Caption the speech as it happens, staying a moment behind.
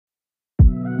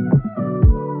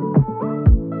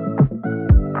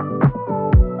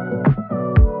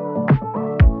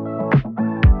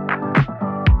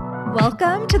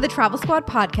to the Travel Squad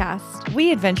podcast.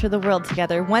 We adventure the world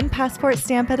together, one passport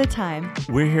stamp at a time.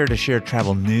 We're here to share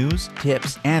travel news,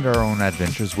 tips, and our own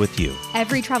adventures with you.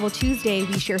 Every Travel Tuesday,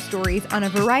 we share stories on a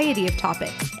variety of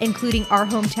topics, including our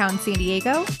hometown San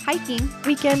Diego, hiking,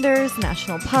 weekenders,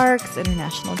 national parks,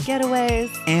 international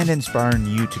getaways, and inspiring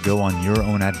you to go on your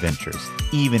own adventures,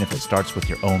 even if it starts with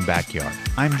your own backyard.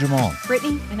 I'm Jamal.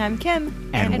 Brittany. And I'm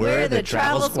Kim. And we're the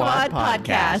Travel Squad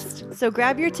podcast. So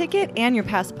grab your ticket and your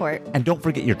passport. And don't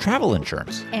forget your travel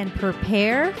insurance. And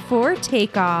prepare for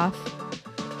takeoff.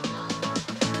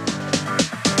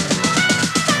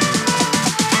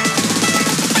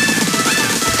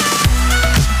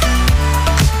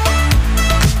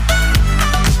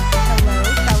 Hello,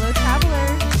 fellow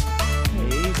travelers.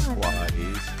 Hey,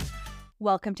 squaddies.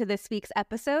 Welcome to this week's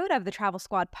episode of the Travel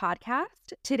Squad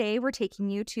podcast. Today, we're taking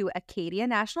you to Acadia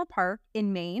National Park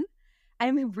in Maine.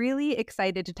 I'm really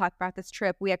excited to talk about this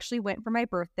trip. We actually went for my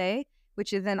birthday,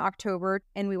 which is in October,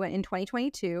 and we went in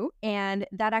 2022. And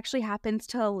that actually happens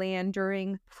to land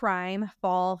during prime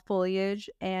fall foliage.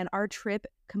 And our trip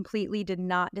completely did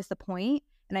not disappoint.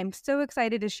 And I'm so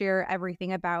excited to share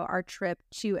everything about our trip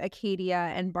to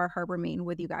Acadia and Bar Harbor, Maine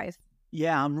with you guys.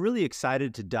 Yeah, I'm really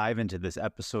excited to dive into this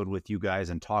episode with you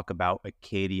guys and talk about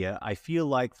Acadia. I feel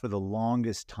like for the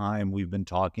longest time, we've been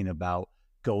talking about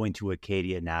going to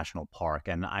Acadia National Park.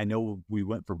 And I know we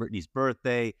went for Brittany's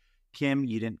birthday. Kim,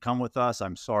 you didn't come with us.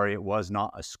 I'm sorry, it was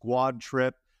not a squad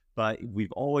trip, but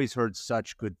we've always heard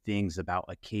such good things about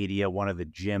Acadia, one of the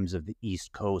gems of the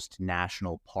East Coast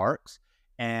national parks.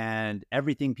 And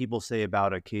everything people say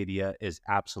about Acadia is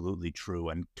absolutely true.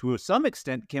 And to some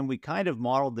extent, Kim, we kind of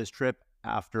modeled this trip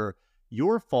after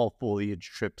your fall foliage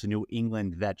trip to New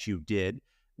England that you did,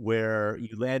 where you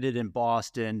landed in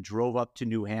Boston, drove up to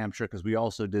New Hampshire, because we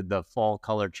also did the fall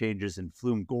color changes in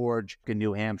Flume Gorge in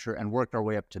New Hampshire, and worked our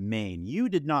way up to Maine. You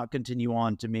did not continue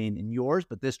on to Maine in yours,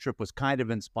 but this trip was kind of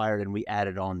inspired, and we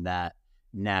added on that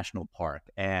national park.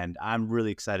 And I'm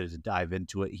really excited to dive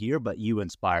into it here, but you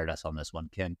inspired us on this one,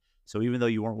 Ken. So even though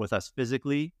you weren't with us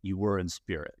physically, you were in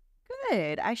spirit.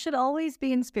 Good. I should always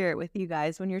be in spirit with you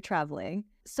guys when you're traveling.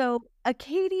 So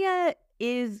Acadia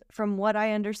is, from what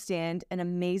I understand, an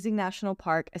amazing national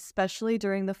park, especially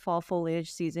during the fall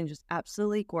foliage season, just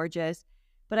absolutely gorgeous.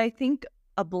 But I think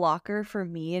a blocker for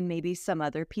me and maybe some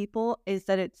other people is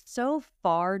that it's so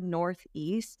far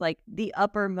northeast, like the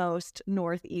uppermost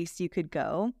northeast you could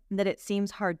go, that it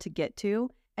seems hard to get to.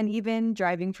 And even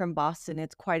driving from Boston,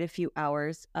 it's quite a few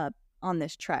hours up on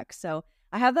this trek. So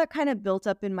I have that kind of built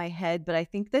up in my head, but I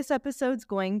think this episode's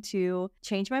going to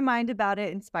change my mind about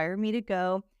it, inspire me to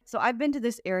go. So I've been to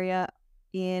this area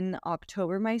in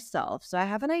October myself, so I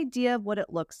have an idea of what it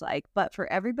looks like. But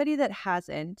for everybody that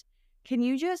hasn't, can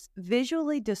you just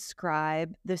visually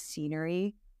describe the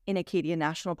scenery in Acadia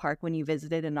National Park when you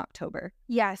visited in October?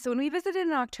 Yeah, so when we visited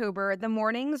in October, the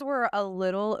mornings were a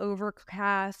little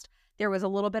overcast. There was a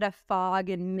little bit of fog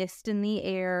and mist in the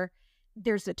air.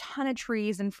 There's a ton of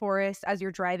trees and forests as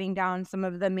you're driving down some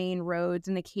of the main roads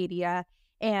in Acadia,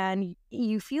 and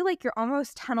you feel like you're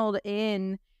almost tunneled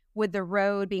in with the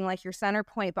road being like your center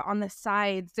point, but on the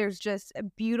sides, there's just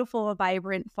beautiful,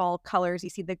 vibrant fall colors. You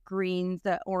see the greens,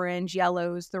 the orange,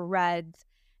 yellows, the reds.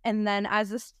 And then as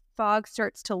this fog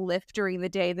starts to lift during the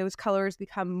day, those colors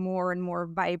become more and more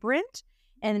vibrant.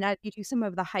 And as you do some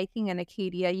of the hiking in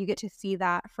Acadia, you get to see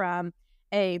that from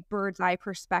a bird's eye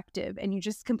perspective, and you're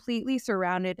just completely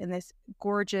surrounded in this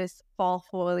gorgeous fall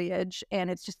foliage. And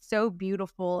it's just so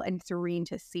beautiful and serene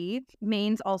to see.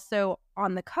 Maine's also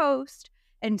on the coast.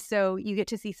 And so you get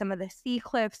to see some of the sea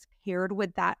cliffs paired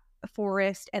with that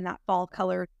forest and that fall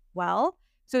color as well.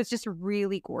 So it's just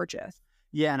really gorgeous.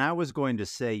 Yeah, and I was going to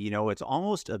say, it's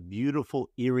almost a beautiful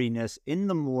eeriness in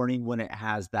the morning when it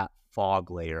has that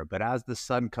fog layer. But as the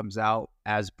sun comes out,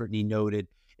 as Brittany noted,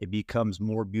 it becomes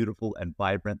more beautiful and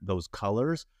vibrant, those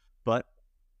colors. But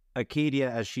Acadia,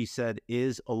 as she said,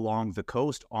 is along the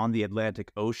coast on the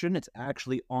Atlantic Ocean. It's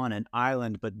actually on an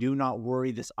island, but do not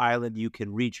worry. This island you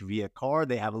can reach via car.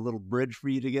 They have a little bridge for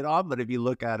you to get on, but if you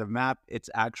look at a map, it's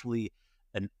actually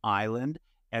an island.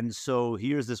 And so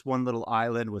here's this one little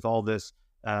island with all this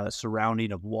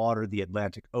surrounding of water, the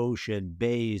Atlantic Ocean,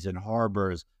 bays and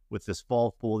harbors with this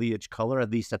fall foliage color,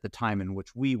 at least at the time in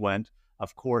which we went.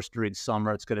 Of course, during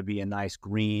summer, it's going to be a nice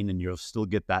green and you'll still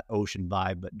get that ocean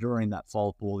vibe. But during that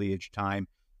fall foliage time,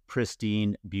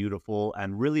 pristine, beautiful,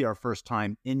 and really our first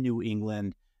time in New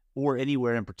England or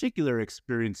anywhere in particular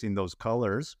experiencing those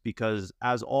colors. Because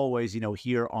as always,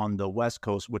 here on the West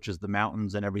Coast, which is the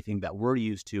mountains and everything that we're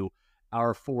used to,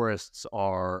 our forests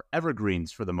are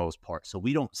evergreens for the most part. So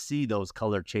we don't see those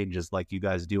color changes like you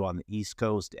guys do on the East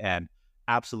Coast, and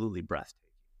absolutely breathtaking.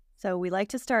 So we like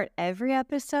to start every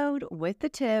episode with the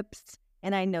tips,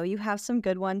 and I know you have some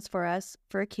good ones for us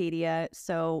for Acadia.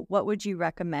 So what would you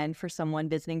recommend for someone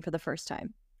visiting for the first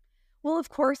time? Well, of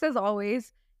course, as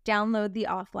always, download the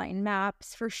offline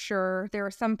maps for sure. There are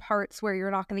some parts where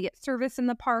you're not going to get service in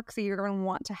the park, so you're going to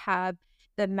want to have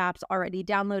the maps already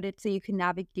downloaded so you can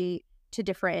navigate to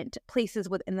different places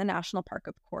within the national park,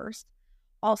 of course.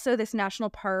 Also, this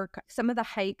national park, some of the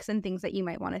hikes and things that you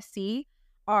might want to see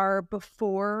are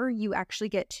before you actually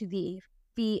get to the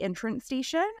fee entrance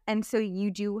station. And so you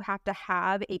do have to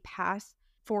have a pass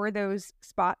for those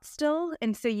spots still.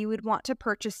 And so you would want to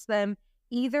purchase them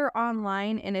either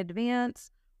online in advance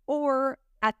or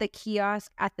at the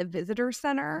kiosk at the visitor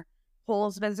center,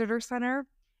 Holes Visitor Center.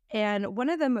 And one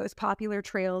of the most popular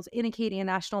trails in Acadia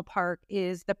National Park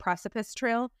is the Precipice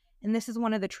Trail. And this is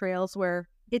one of the trails where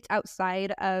it's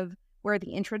outside of where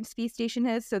the entrance fee station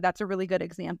is. So that's a really good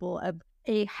example of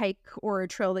a hike or a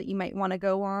trail that you might want to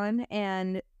go on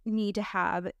and need to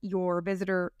have your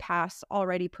visitor pass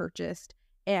already purchased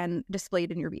and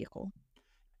displayed in your vehicle.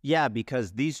 Yeah,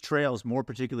 because these trails, more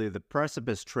particularly the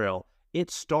Precipice Trail,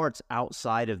 it starts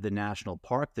outside of the national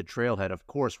park, the trailhead. Of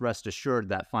course, rest assured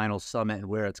that final summit and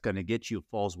where it's going to get you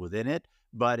falls within it,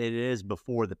 but it is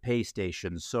before the pay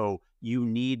station. So you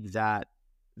need that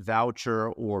voucher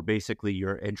or basically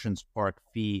your entrance park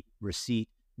fee receipt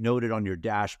noted on your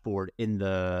dashboard in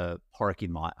the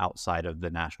parking lot outside of the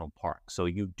national park. So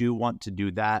you do want to do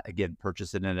that. Again,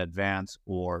 purchase it in advance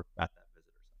or at that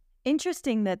visitor center.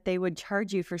 Interesting that they would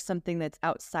charge you for something that's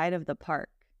outside of the park.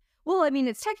 Well, I mean,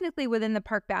 it's technically within the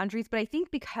park boundaries, but I think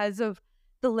because of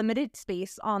the limited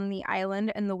space on the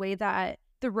island and the way that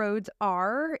the roads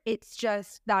are, it's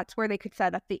just that's where they could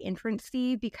set up the entrance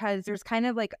fee, because there's kind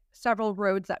of like several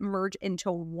roads that merge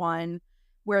into one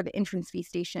where the entrance fee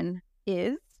station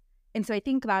is. And so I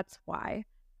think that's why.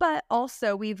 But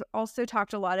also, we've also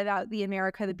talked a lot about the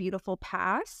America the Beautiful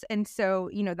Pass. And so,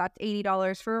 that's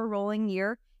 $80 for a rolling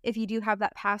year. If you do have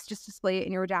that pass, just display it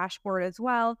in your dashboard as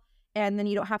well. And then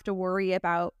you don't have to worry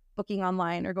about booking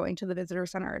online or going to the visitor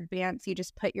center in advance. You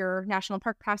just put your national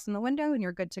park pass in the window and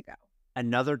you're good to go.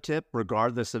 Another tip,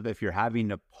 regardless of if you're having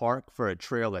to park for a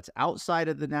trail that's outside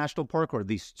of the national park, or at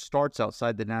least starts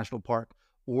outside the national park,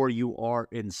 or you are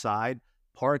inside,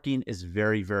 parking is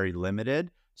very, very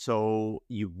limited. So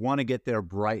you want to get there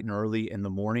bright and early in the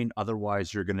morning.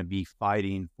 Otherwise, you're going to be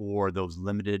fighting for those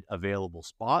limited available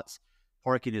spots.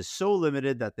 Parking is so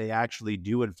limited that they actually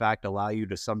do, in fact, allow you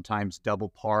to sometimes double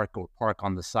park or park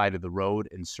on the side of the road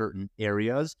in certain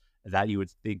areas that you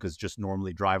would think is just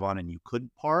normally drive on and you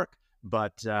couldn't park.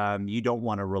 But you don't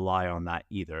want to rely on that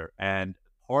either. And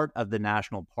part of the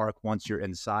national park, once you're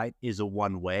inside, is a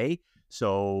one-way.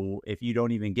 So if you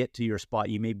don't even get to your spot,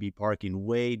 you may be parking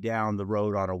way down the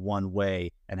road on a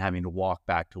one-way and having to walk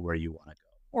back to where you want to go.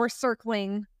 Or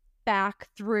circling back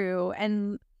through,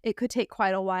 and it could take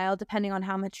quite a while depending on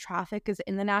how much traffic is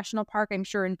in the national park. I'm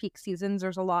sure in peak seasons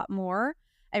there's a lot more.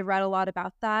 I read a lot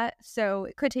about that. So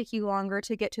it could take you longer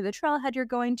to get to the trailhead you're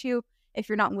going to if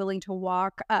you're not willing to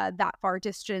walk that far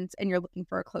distance and you're looking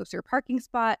for a closer parking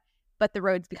spot, but the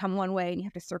roads become one way and you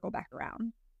have to circle back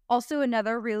around. Also,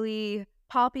 another really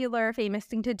popular, famous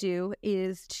thing to do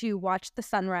is to watch the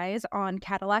sunrise on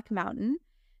Cadillac Mountain.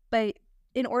 But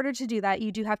in order to do that,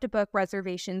 you do have to book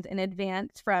reservations in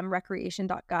advance from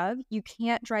recreation.gov. You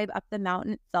can't drive up the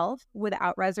mountain itself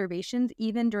without reservations,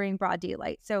 even during broad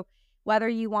daylight. So whether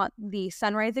you want the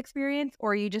sunrise experience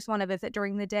or you just want to visit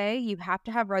during the day, you have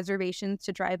to have reservations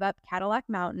to drive up Cadillac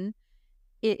Mountain.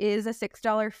 It is a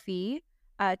 $6 fee.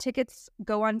 Tickets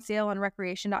go on sale on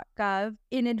recreation.gov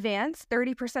in advance.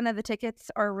 30% of the tickets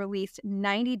are released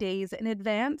 90 days in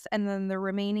advance, and then the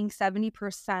remaining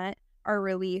 70% are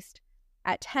released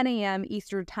at 10 a.m.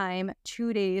 Eastern Time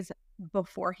 2 days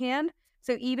beforehand.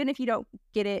 So even if you don't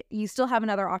get it, you still have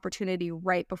another opportunity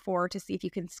right before to see if you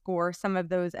can score some of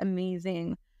those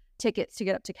amazing tickets to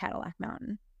get up to Cadillac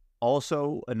Mountain.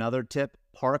 Also, another tip,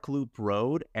 Park Loop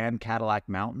Road and Cadillac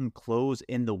Mountain close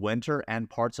in the winter and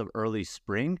parts of early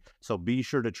spring. So be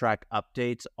sure to track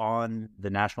updates on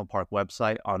the National Park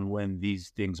website on when these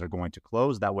things are going to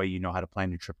close. That way you know how to plan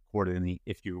your trip accordingly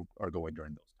if you are going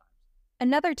during those times.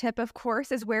 Another tip, of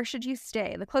course, is where should you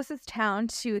stay? The closest town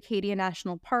to Acadia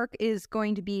National Park is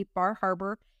going to be Bar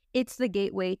Harbor. It's the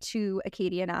gateway to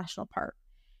Acadia National Park.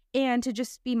 And to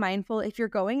just be mindful, if you're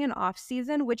going in off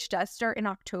season, which does start in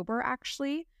October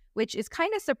actually, which is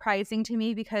kind of surprising to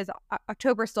me because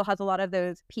October still has a lot of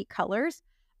those peak colors,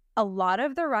 a lot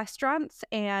of the restaurants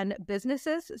and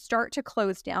businesses start to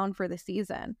close down for the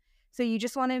season. So you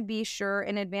just want to be sure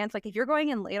in advance, like if you're going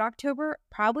in late October,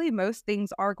 probably most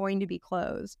things are going to be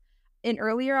closed. In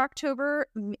earlier October,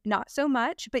 not so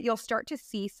much, but you'll start to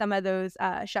see some of those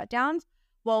shutdowns.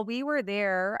 While we were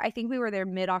there, I think we were there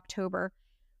mid-October,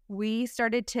 we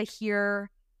started to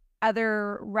hear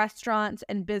other restaurants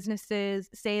and businesses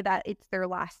say that it's their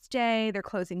last day, they're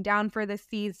closing down for the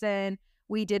season.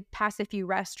 We did pass a few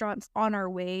restaurants on our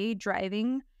way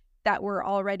driving that were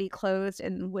already closed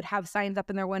and would have signs up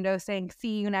in their windows saying,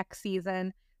 "See you next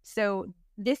season." So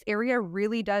this area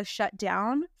really does shut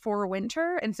down for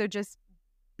winter. And so just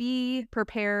be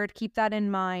prepared, keep that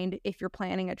in mind if you're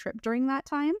planning a trip during that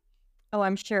time. Oh,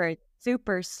 I'm sure it's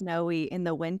super snowy in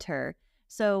the winter.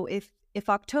 So if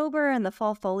October and the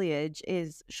fall foliage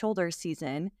is shoulder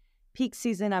season, peak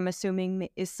season, I'm assuming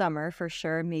is summer for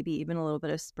sure, maybe even a little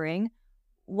bit of spring.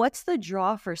 What's the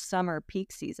draw for summer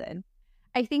peak season?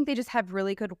 I think they just have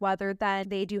really good weather then.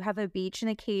 They do have a beach in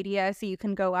Acadia, so you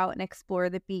can go out and explore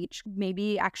the beach.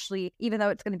 Maybe actually, even though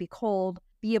it's going to be cold,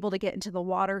 be able to get into the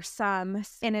water some.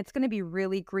 And it's going to be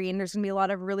really green. There's going to be a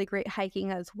lot of really great hiking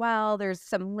as well. There's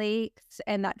some lakes,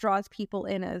 and that draws people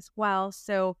in as well.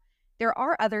 So there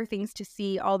are other things to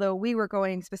see, although we were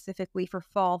going specifically for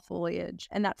fall foliage,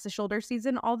 and that's the shoulder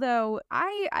season. Although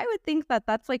I would think that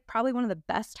that's like probably one of the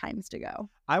best times to go.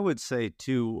 I would say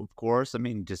too, of course, I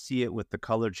mean, to see it with the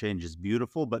color change is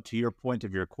beautiful. But to your point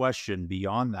of your question,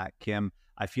 beyond that, Kim,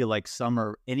 I feel like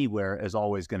summer anywhere is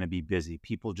always going to be busy.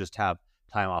 People just have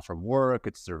time off from work.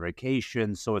 It's their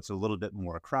vacation. So it's a little bit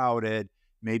more crowded.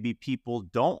 Maybe people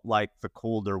don't like the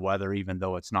colder weather, even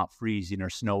though it's not freezing or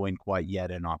snowing quite yet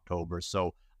in October.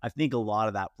 So I think a lot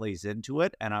of that plays into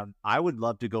it. And I would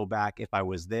love to go back if I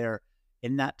was there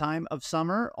in that time of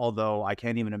summer, although I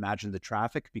can't even imagine the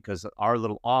traffic because our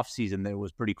little off season there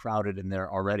was pretty crowded in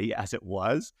there already as it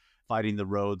was, fighting the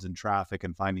roads and traffic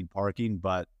and finding parking.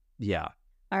 But yeah.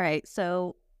 All right,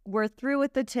 so we're through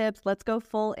with the tips. Let's go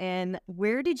full in.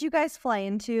 Where did you guys fly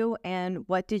into and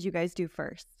what did you guys do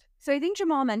first? So I think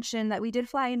Jamal mentioned that we did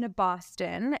fly into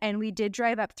Boston and we did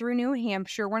drive up through New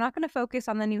Hampshire. We're not going to focus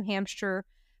on the New Hampshire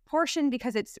portion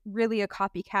because it's really a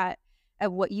copycat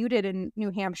of what you did in New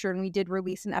Hampshire, and we did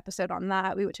release an episode on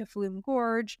that. We went to Flume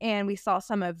Gorge and we saw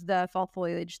some of the fall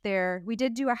foliage there. We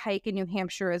did do a hike in New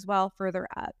Hampshire as well further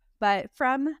up. But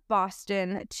from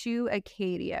Boston to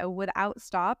Acadia without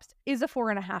stops is a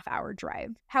 4.5-hour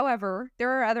drive. However, there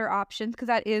are other options because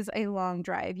that is a long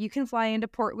drive. You can fly into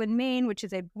Portland, Maine, which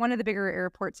is one of the bigger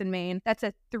airports in Maine. That's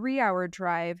a 3-hour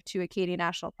drive to Acadia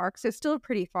National Park, so still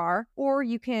pretty far. Or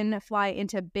you can fly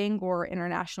into Bangor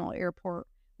International Airport,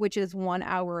 which is 1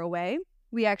 hour away.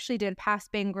 We actually did pass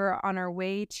Bangor on our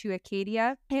way to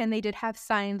Acadia, and they did have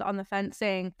signs on the fence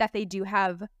saying that they do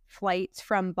have flights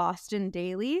from Boston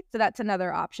daily. So that's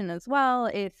another option as well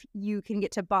if you can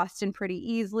get to Boston pretty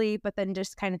easily, but then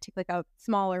just kind of take like a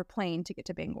smaller plane to get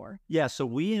to Bangor. Yeah, so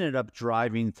we ended up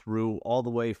driving through all the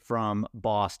way from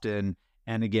Boston.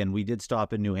 And again, we did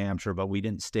stop in New Hampshire, but we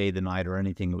didn't stay the night or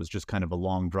anything. It was just kind of a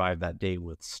long drive that day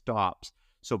with stops.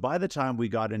 So by the time we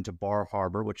got into Bar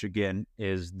Harbor, which again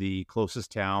is the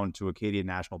closest town to Acadia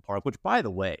National Park, which by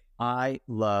the way, I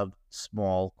love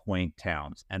small, quaint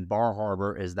towns. And Bar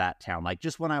Harbor is that town. Like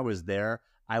just when I was there,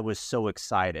 I was so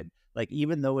excited. Like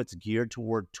even though it's geared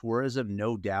toward tourism,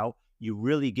 no doubt, you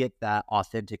really get that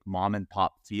authentic mom and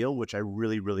pop feel, which I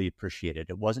really, really appreciated.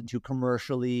 It wasn't too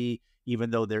commercially, even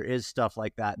though there is stuff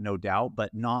like that, no doubt,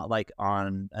 but not like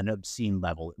on an obscene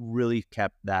level. It really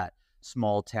kept that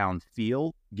small town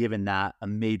feel, given that a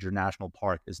major national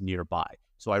park is nearby.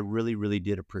 So I really, really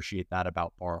did appreciate that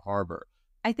about Bar Harbor.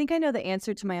 I think I know the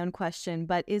answer to my own question,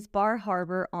 but is Bar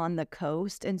Harbor on the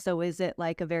coast? And so is it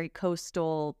like a very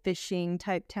coastal fishing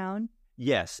type town?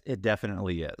 Yes, it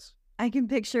definitely is. I can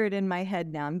picture it in my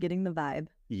head now. I'm getting the vibe.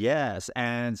 Yes.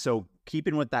 And so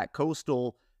keeping with that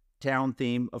coastal town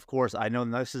theme, of course, I know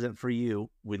this isn't for you.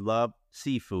 We love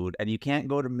seafood, and you can't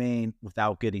go to Maine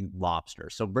without getting lobster.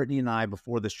 So Brittany and I,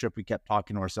 before this trip, we kept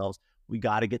talking to ourselves, we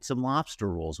got to get some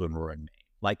lobster rolls when we're in Maine.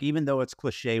 Like, even though it's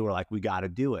cliche, we're like, we got to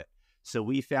do it. So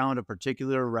we found a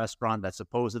particular restaurant that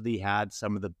supposedly had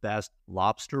some of the best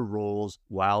lobster rolls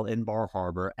while in Bar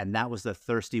Harbor, and that was the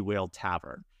Thirsty Whale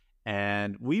Tavern.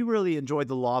 And we really enjoyed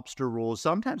the lobster rolls.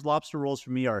 Sometimes lobster rolls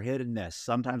for me are hit and miss.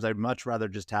 Sometimes I'd much rather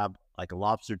just have like a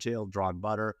lobster tail, drawn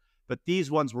butter. But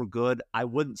these ones were good. I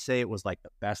wouldn't say it was like the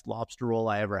best lobster roll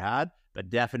I ever had, but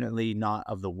definitely not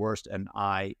of the worst, and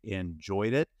I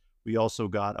enjoyed it. We also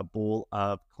got a bowl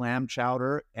of clam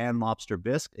chowder and lobster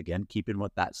bisque, again, keeping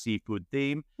with that seafood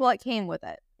theme. Well, it came with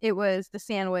it. It was the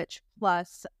sandwich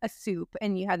plus a soup,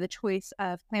 and you had the choice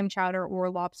of clam chowder or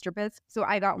lobster bisque. So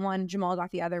I got one, Jamal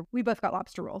got the other. We both got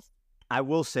lobster rolls. I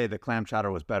will say the clam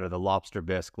chowder was better. The lobster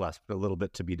bisque left a little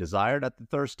bit to be desired at the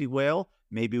Thirsty Whale.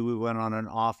 Maybe we went on an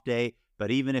off day,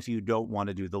 but even if you don't want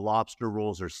to do the lobster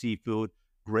rolls or seafood,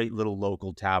 great little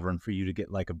local tavern for you to get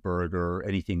like a burger or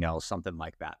anything else, something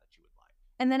like that you would like.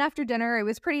 And then after dinner, it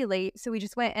was pretty late, so we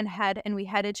just went and we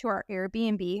headed to our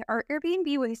Airbnb. Our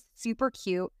Airbnb was super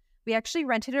cute. We actually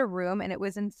rented a room, and it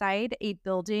was inside a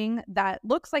building that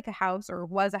looks like a house or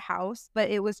was a house,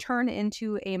 but it was turned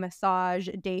into a massage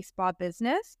day spa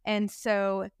business. And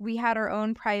so we had our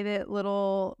own private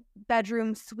little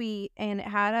bedroom suite, and it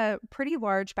had a pretty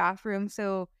large bathroom.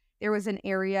 So there was an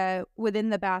area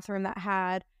within the bathroom that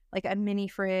had like a mini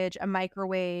fridge, a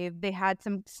microwave. They had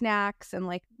some snacks and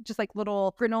like just like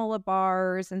little granola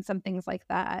bars and some things like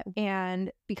that.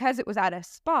 And because it was at a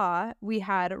spa, we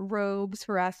had robes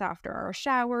for us after our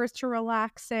showers to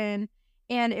relax in.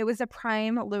 And it was a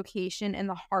prime location in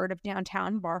the heart of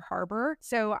downtown Bar Harbor.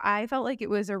 So I felt like it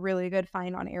was a really good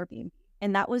find on Airbnb.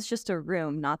 And that was just a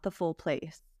room, not the full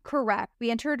place. Correct.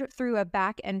 We entered through a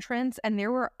back entrance, and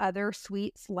there were other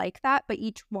suites like that, but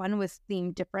each one was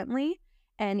themed differently.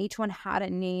 And each one had a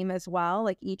name as well.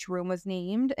 Like each room was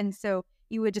named. And so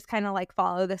you would just kind of like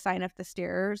follow the sign up the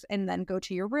stairs and then go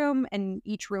to your room. And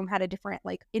each room had a different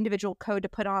like individual code to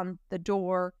put on the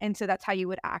door. And so that's how you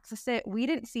would access it. We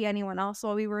didn't see anyone else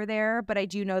while we were there, but I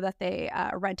do know that they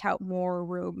rent out more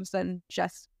rooms than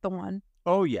just the one.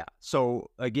 Oh, yeah.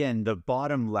 So again, the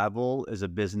bottom level is a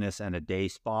business and a day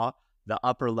spa. The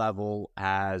upper level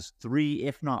has 3,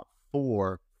 if not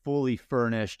 4, fully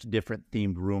furnished, different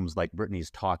themed rooms like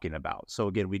Brittany's talking about. So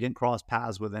again, we didn't cross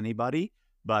paths with anybody,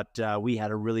 but we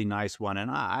had a really nice one. And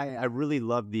I really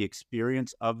loved the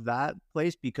experience of that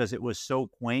place because it was so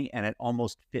quaint and it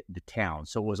almost fit the town.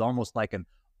 So it was almost like an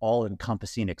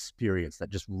all-encompassing experience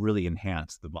that just really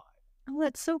enhanced the vibe. Oh,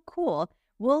 that's so cool.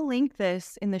 We'll link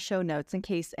this in the show notes in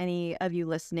case any of you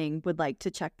listening would like to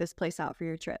check this place out for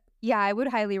your trip. Yeah, I would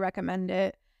highly recommend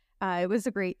it. It was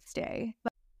a great stay.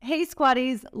 Hey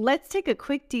Squatties, let's take a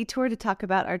quick detour to talk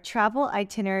about our travel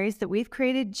itineraries that we've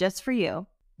created just for you.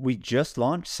 We just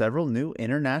launched several new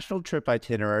international trip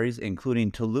itineraries,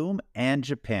 including Tulum and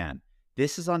Japan.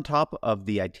 This is on top of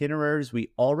the itineraries we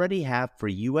already have for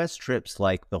U.S. trips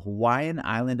like the Hawaiian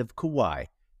island of Kauai,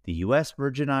 the U.S.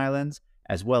 Virgin Islands,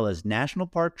 as well as national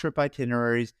park trip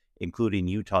itineraries, including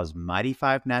Utah's Mighty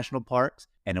Five National Parks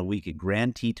and a week at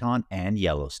Grand Teton and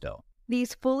Yellowstone.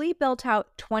 These fully built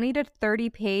out 20 to 30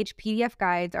 page PDF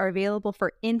guides are available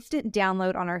for instant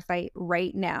download on our site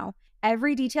right now.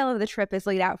 Every detail of the trip is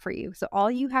laid out for you, so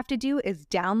all you have to do is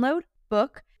download,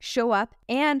 book, show up,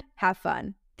 and have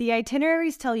fun. The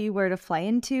itineraries tell you where to fly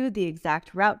into, the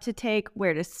exact route to take,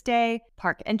 where to stay,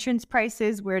 park entrance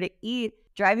prices, where to eat,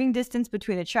 driving distance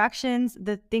between attractions,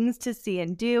 the things to see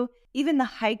and do, even the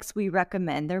hikes we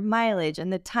recommend, their mileage,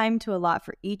 and the time to allot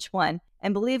for each one.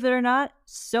 And believe it or not,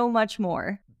 so much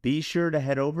more. Be sure to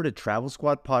head over to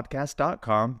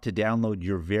TravelSquadPodcast.com to download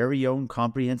your very own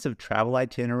comprehensive travel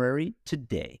itinerary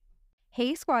today.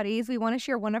 Hey Squatties, we want to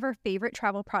share one of our favorite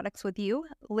travel products with you.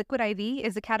 Liquid IV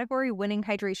is a category-winning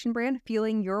hydration brand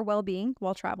fueling your well-being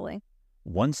while traveling.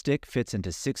 One stick fits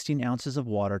into 16 ounces of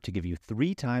water to give you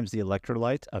 3 times the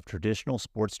electrolytes of traditional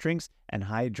sports drinks and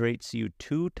hydrates you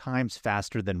 2 times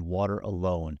faster than water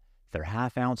alone. Their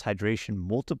half-ounce hydration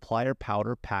multiplier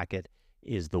powder packet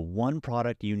is the one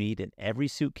product you need in every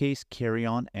suitcase,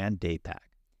 carry-on, and day pack.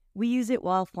 We use it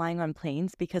while flying on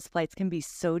planes because flights can be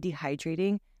so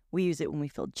dehydrating. We use it when we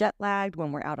feel jet-lagged,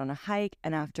 when we're out on a hike,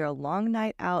 and after a long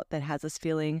night out that has us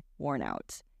feeling worn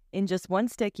out. In just one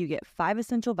stick, you get 5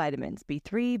 essential vitamins,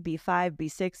 B3, B5,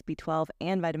 B6, B12,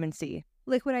 and vitamin C.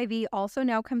 Liquid IV also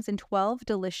now comes in 12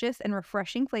 delicious and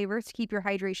refreshing flavors to keep your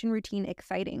hydration routine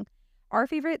exciting. Our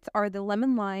favorites are the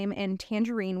lemon lime and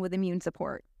tangerine with immune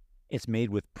support. It's made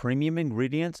with premium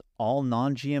ingredients, all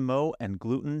non-GMO and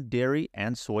gluten, dairy,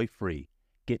 and soy-free.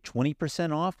 Get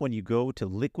 20% off when you go to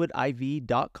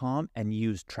liquidiv.com and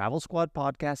use Travel Squad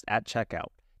Podcast at checkout.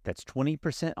 That's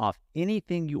 20% off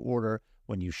anything you order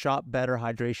when you shop Better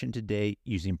Hydration today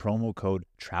using promo code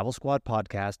Travel Squad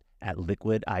Podcast at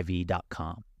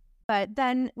liquidiv.com. But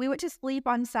then we went to sleep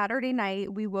on Saturday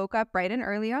night. We woke up bright and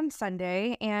early on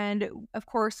Sunday. And of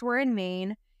course, we're in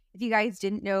Maine. If you guys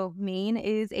didn't know, Maine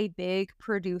is a big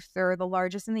producer, the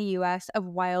largest in the U.S., of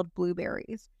wild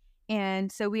blueberries. And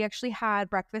so we actually had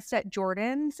breakfast at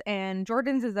Jordan's, and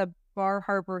Jordan's is a Bar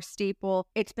Harbor staple.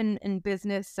 It's been in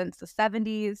business since the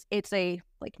 70s. It's a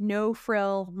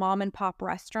no-frill mom and pop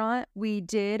restaurant. We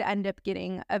did end up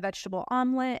getting a vegetable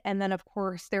omelet, and then of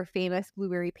course their famous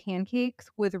blueberry pancakes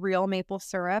with real maple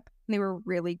syrup. They were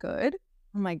really good.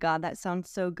 Oh my God, that sounds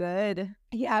so good.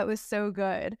 Yeah, it was so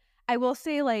good. I will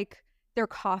say, like, their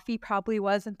coffee probably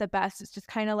wasn't the best. It's just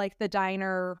kind of like the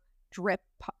diner drip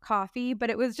coffee, but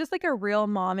it was just like a real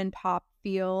mom and pop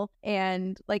feel.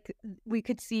 And like we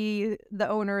could see the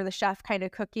owner, the chef kind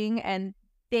of cooking, and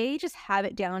they just have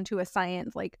it down to a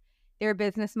science. Like their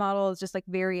business model is just like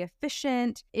very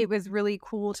efficient. It was really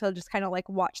cool to just kind of like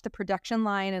watch the production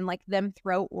line and like them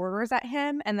throw orders at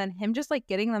him and then him just like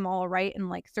getting them all right and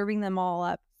like serving them all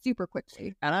up super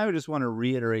quickly. And I would just want to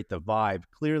reiterate the vibe.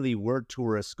 Clearly, we're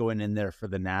tourists going in there for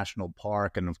the national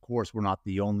park. And of course, we're not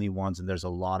the only ones, and there's a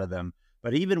lot of them.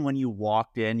 But even when you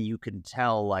walked in, you can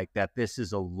tell like that this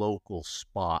is a local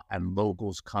spot and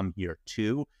locals come here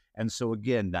too. And so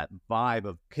again, that vibe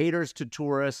of caters to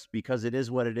tourists because it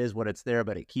is, what it's there,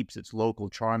 but it keeps its local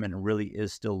charm and it really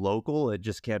is still local. It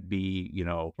just can't be,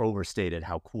 overstated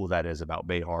how cool that is about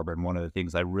Bay Harbor. And one of the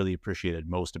things I really appreciated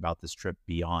most about this trip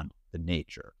beyond the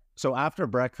nature. So after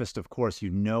breakfast, of course,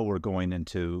 we're going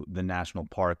into the national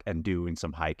park and doing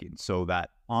some hiking. So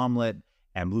that omelet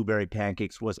and blueberry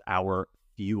pancakes was our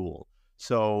fuel.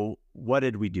 So what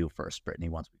did we do first, Brittany,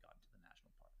 once we got into the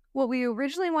national park? Well, we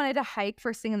originally wanted to hike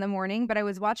first thing in the morning, but I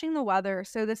was watching the weather.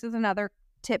 So this is another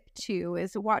tip too,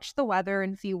 is watch the weather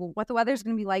and see what the weather's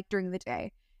going to be like during the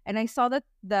day. And I saw that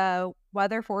the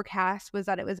weather forecast was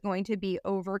that it was going to be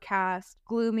overcast,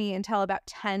 gloomy until about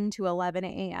 10 to 11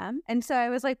 a.m. And so I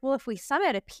was like, well, if we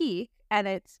summit a peak and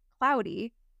it's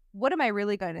cloudy, what am I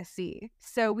really going to see?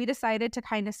 So we decided to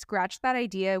kind of scratch that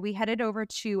idea. We headed over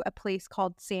to a place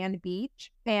called Sand Beach,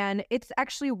 and it's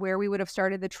actually where we would have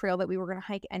started the trail that we were going to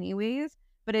hike anyways.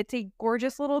 But it's a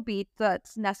gorgeous little beach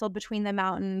that's nestled between the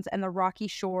mountains and the rocky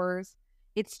shores.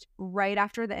 It's right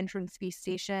after the entrance fee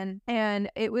station, and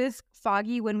it was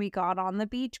foggy when we got on the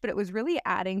beach, but it was really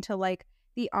adding to like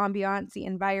the ambiance, the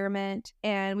environment,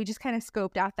 and we just kind of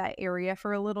scoped out that area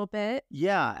for a little bit.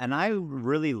 Yeah, and I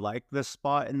really liked this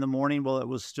spot in the morning while it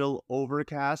was still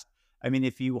overcast. I mean,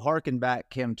 if you hearken back,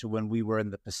 Kim, to when we were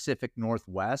in the Pacific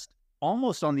Northwest,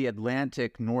 almost on the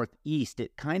Atlantic Northeast,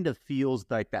 it kind of feels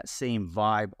like that same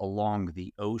vibe along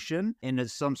the ocean in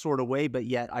some sort of way, but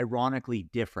yet ironically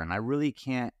different. I really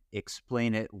can't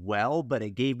explain it well, but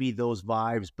it gave me those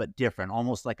vibes, but different,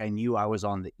 almost like I knew I was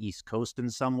on the East Coast in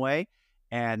some way.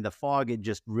 And the fog, it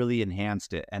just really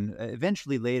enhanced it. And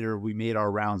eventually later, we made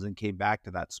our rounds and came back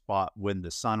to that spot when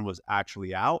the sun was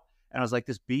actually out. And I was like,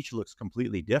 this beach looks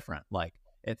completely different. Like,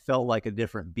 it felt like a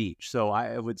different beach. So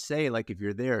I would say, like, if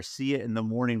you're there, see it in the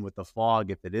morning with the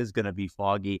fog, if it is going to be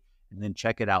foggy, and then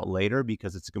check it out later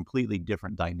because it's a completely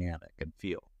different dynamic and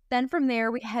feel. Then from there,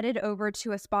 we headed over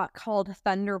to a spot called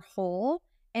Thunder Hole.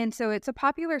 And so it's a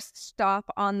popular stop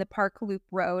on the Park Loop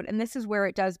Road. And this is where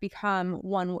it does become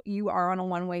you are on a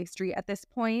one-way street at this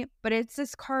point. But it's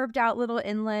this carved out little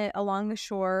inlet along the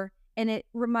shore. And it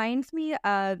reminds me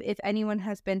of, if anyone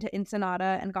has been to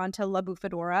Ensenada and gone to La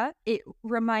Bufadora, it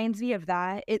reminds me of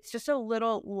that. It's just a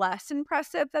little less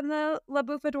impressive than the La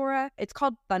Bufadora. It's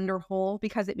called Thunder Hole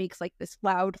because it makes like this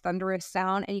loud, thunderous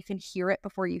sound and you can hear it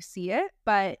before you see it.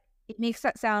 But it makes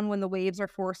that sound when the waves are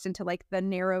forced into like the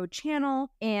narrow channel.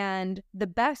 And the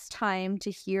best time to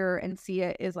hear and see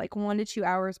it is like 1 to 2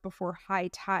 hours before high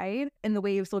tide. And the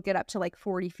waves will get up to like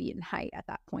 40 feet in height at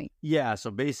that point. Yeah,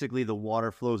 so basically the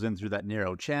water flows in through that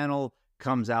narrow channel,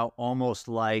 comes out almost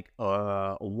like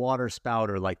a water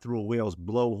spout or like through a whale's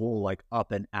blowhole, like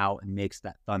up and out, and makes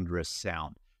that thunderous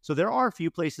sound. So there are a few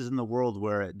places in the world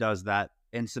where it does that.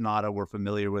 Ensenada, we're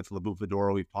familiar with. La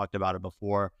Bufadora, we've talked about it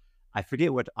before. I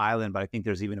forget what island, but I think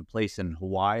there's even a place in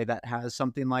Hawaii that has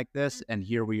something like this. And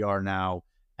here we are now,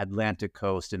 Atlantic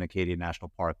Coast in Acadia National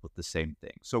Park with the same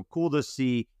thing. So cool to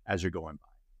see as you're going by.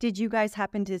 Did you guys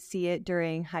happen to see it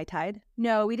during high tide?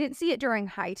 No, we didn't see it during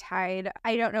high tide.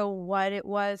 I don't know what it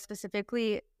was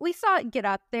specifically. We saw it get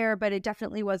up there, but it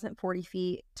definitely wasn't 40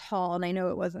 feet tall. And I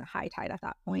know it wasn't high tide at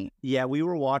that point. Yeah, we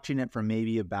were watching it for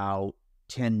maybe about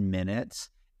 10 minutes.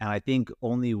 And I think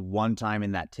only one time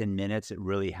in that 10 minutes, it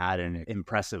really had an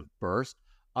impressive burst.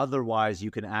 Otherwise, you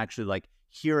can actually like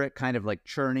hear it kind of like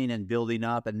churning and building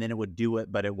up, and then it would do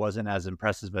it, but it wasn't as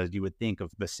impressive as you would think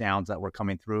of the sounds that were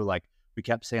coming through. Like we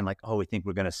kept saying like, oh, we think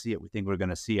we're going to see it. We think we're going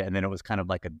to see it. And then it was kind of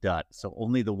like a dud. So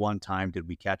only the one time did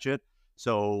we catch it.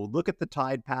 So look at the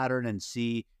tide pattern and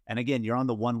see. And again, you're on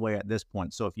the one way at this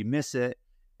point. So if you miss it,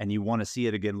 and you want to see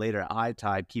it again later at high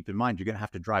tide, keep in mind, you're going to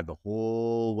have to drive the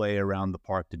whole way around the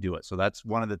park to do it. So that's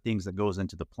one of the things that goes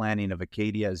into the planning of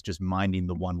Acadia, is just minding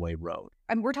the one-way road.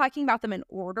 And we're talking about them in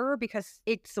order because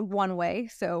it's one way.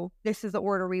 So this is the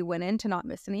order we went in to not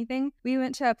miss anything. We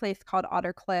went to a place called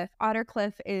Otter Cliff. Otter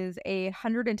Cliff is a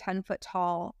 110-foot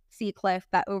tall sea cliff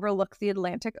that overlooks the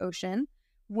Atlantic Ocean.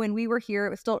 when we were here, it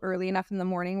was still early enough in the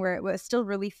morning where it was still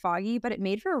really foggy, but it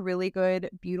made for really good,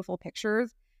 beautiful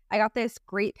pictures. I got this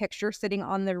great picture sitting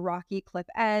on the rocky cliff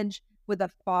edge with the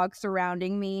fog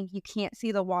surrounding me. You can't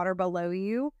see the water below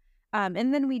you.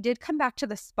 And then we did come back to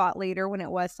the spot later when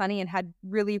it was sunny and had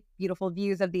really beautiful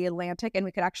views of the Atlantic, and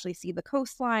we could actually see the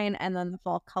coastline and then the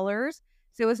fall colors.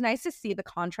 So it was nice to see the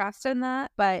contrast in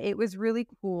that, but it was really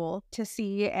cool to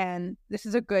see, and this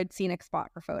is a good scenic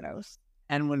spot for photos.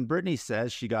 And when Brittany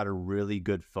says she got a really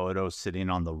good photo sitting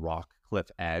on the rock cliff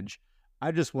edge,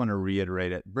 I just want to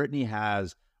reiterate it. Brittany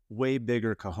has way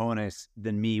bigger cojones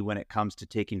than me when it comes to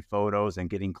taking photos and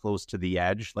getting close to the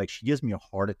edge. Like, she gives me a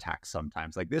heart attack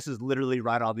sometimes. Like, this is literally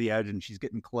right on the edge and she's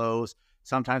getting close.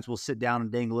 Sometimes we'll sit down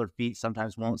and dangle her feet.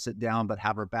 Sometimes won't sit down, but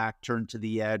have her back turned to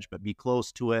the edge, but be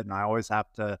close to it. And I always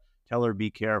have to tell her,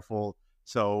 be careful.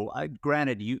 So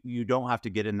granted, you don't have to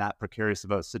get in that precarious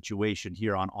of a situation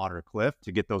here on Otter Cliff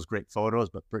to get those great photos,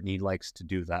 but Brittany likes to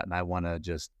do that. And I want to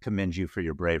just commend you for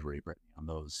your bravery, Brittany, on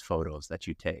those photos that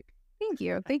you take. Thank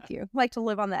you. Thank you. Like to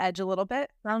live on the edge a little bit.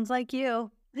 Sounds like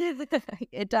you.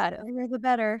 It does. The bigger the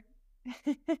better.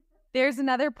 There's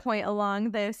another point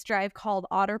along this drive called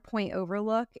Otter Point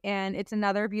Overlook, and it's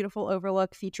another beautiful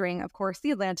overlook featuring, of course,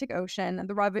 the Atlantic Ocean,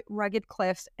 the rugged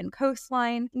cliffs and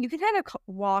coastline. You can kind of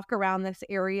walk around this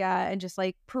area and just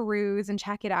like peruse and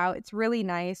check it out. It's really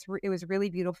nice. It was really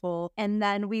beautiful. And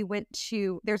then we went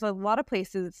to, there's a lot of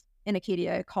places in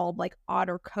Acadia called like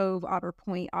Otter Cove, Otter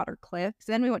Point, Otter Cliff.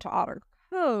 So then we went to Otter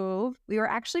Cove. We were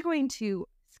actually going to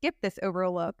skip this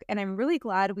overlook, and I'm really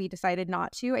glad we decided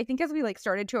not to. I think as we like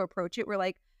started to approach it, we're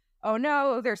like, oh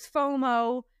no, there's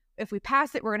FOMO. If we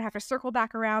pass it, we're gonna have to circle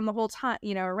back around the whole time,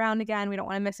 around again. We don't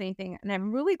want to miss anything. And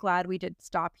I'm really glad we did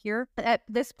stop here. At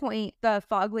this point, the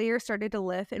fog layer started to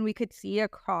lift and we could see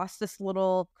across this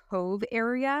little cove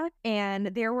area, and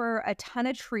there were a ton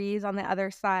of trees on the other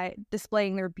side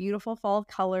displaying their beautiful fall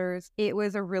colors. It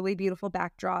was a really beautiful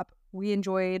backdrop. We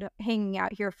enjoyed hanging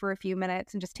out here for a few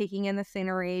minutes and just taking in the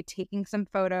scenery, taking some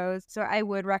photos. So I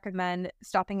would recommend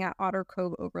stopping at Otter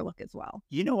Cove Overlook as well.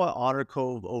 You know what Otter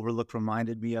Cove Overlook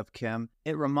reminded me of, Kim?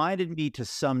 It reminded me to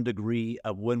some degree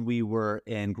of when we were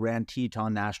in Grand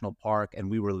Teton National Park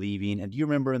and we were leaving. And do you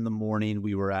remember in the morning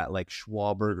we were at like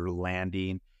Schwaberger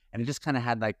Landing, and it just kind of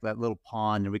had like that little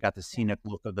pond and we got the scenic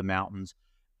look of the mountains.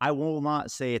 I will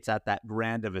not say it's at that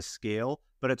grand of a scale,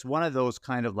 but it's one of those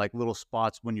kind of like little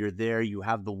spots when you're there, you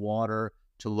have the water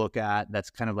to look at. That's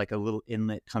kind of like a little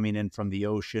inlet coming in from the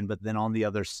ocean. But then on the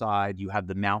other side, you have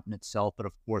the mountain itself. But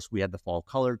of course, we had the fall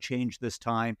color change this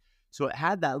time. So it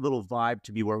had that little vibe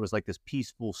to be where it was like this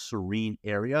peaceful, serene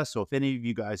area. So if any of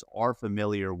you guys are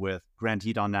familiar with Grand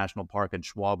Teton National Park and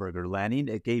Schwaberger Landing,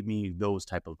 it gave me those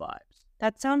type of vibes.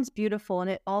 That sounds beautiful.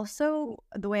 And it also,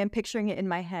 the way I'm picturing it in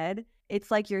my head, it's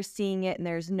like you're seeing it and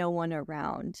there's no one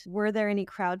around. Were there any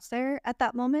crowds there at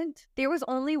that moment? There was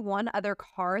only one other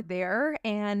car there,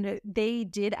 and they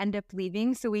did end up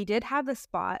leaving. So we did have the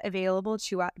spot available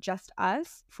to just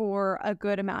us for a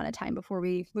good amount of time before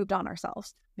we moved on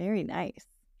ourselves. Very nice.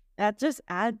 That just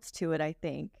adds to it, I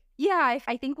think. Yeah,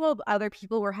 I think while other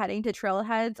people were heading to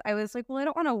trailheads, I was like, well, I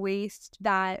don't want to waste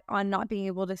that on not being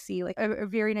able to see like a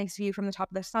very nice view from the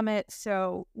top of the summit.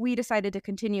 So we decided to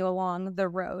continue along the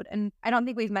road. And I don't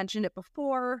think we've mentioned it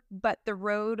before, but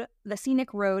the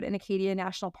scenic road in Acadia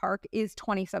National Park is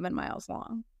 27 miles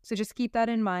long. So just keep that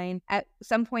in mind. At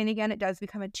some point, again, it does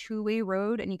become a two-way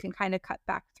road and you can kind of cut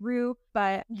back through,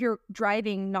 but you're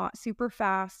driving not super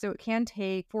fast. So it can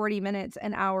take 40 minutes,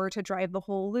 an hour to drive the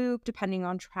whole loop, depending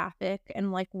on traffic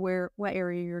and like what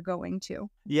area you're going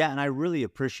to. Yeah, and I really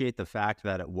appreciate the fact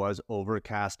that it was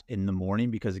overcast in the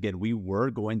morning because, again, we were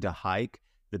going to hike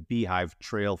the Beehive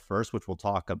Trail first, which we'll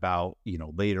talk about,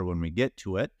 later when we get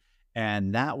to it.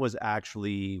 And that was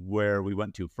actually where we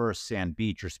went to first, Sand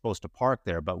Beach. You're supposed to park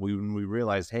there. But when we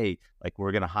realized, hey, like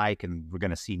we're going to hike and we're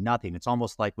going to see nothing. It's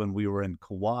almost like when we were in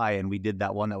Kauai and we did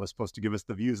that one that was supposed to give us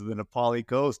the views of the Nepali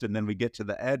coast. And then we get to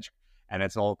the edge and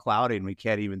it's all cloudy and we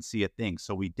can't even see a thing.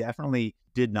 So we definitely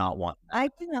did not want that. I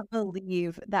cannot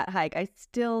believe that hike. I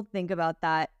still think about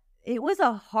that. It was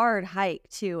a hard hike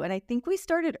too, and I think we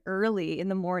started early in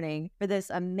the morning for this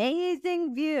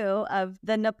amazing view of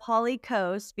the Nepali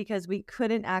coast because we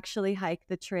couldn't actually hike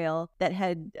the trail that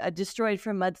had destroyed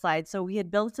from mudslides. So we had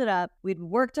built it up, we'd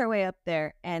worked our way up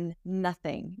there, and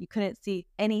nothing. You couldn't see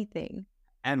anything.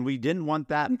 And we didn't want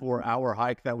that for our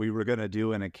hike that we were going to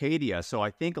do in Acadia. So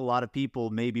I think a lot of people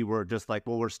maybe were just like,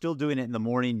 well, we're still doing it in the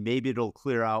morning. Maybe it'll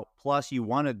clear out. Plus, you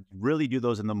want to really do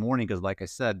those in the morning because, like I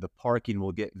said, the parking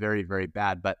will get very, very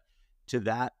bad. But to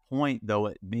that point, though,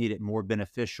 it made it more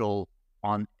beneficial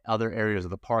on other areas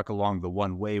of the park along the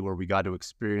one way where we got to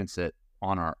experience it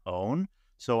on our own.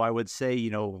 So I would say,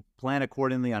 plan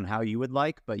accordingly on how you would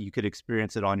like, but you could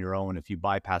experience it on your own if you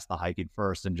bypass the hiking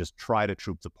first and just try to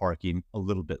troop the parking a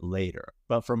little bit later.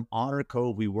 But from Otter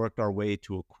Cove, we worked our way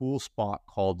to a cool spot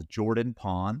called Jordan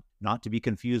Pond, not to be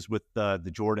confused with the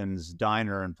Jordan's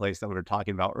Diner and place that we were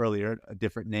talking about earlier, a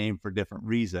different name for different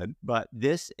reason. But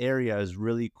this area is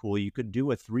really cool. You could do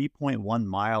a 3.1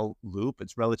 mile loop.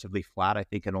 It's relatively flat. I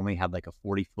think it only had like a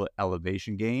 40-foot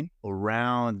elevation gain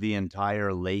around the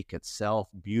entire lake itself.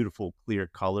 Beautiful, clear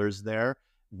colors there.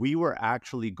 We were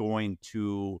actually going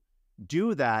to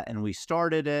do that, and we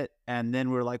started it, and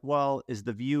then we're like, well, is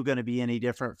the view going to be any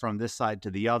different from this side to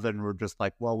the other? And we're just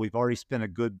like, well, we've already spent a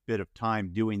good bit of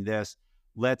time doing this.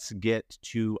 Let's get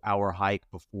to our hike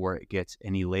before it gets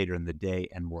any later in the day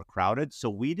and more crowded. So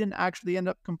we didn't actually end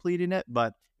up completing it,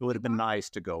 but it would have been nice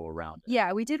to go around it.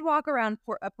 Yeah, we did walk around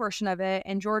a portion of it,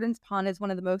 and Jordan's Pond is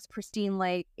one of the most pristine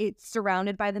lakes. It's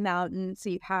surrounded by the mountains, so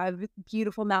you have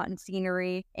beautiful mountain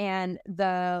scenery, and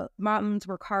the mountains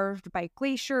were carved by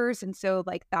glaciers, and so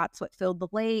that's what filled the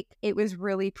lake. It was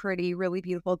really pretty, really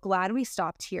beautiful. Glad we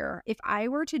stopped here. If I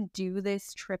were to do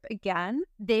this trip again,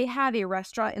 they have a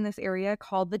restaurant in this area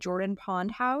called the Jordan Pond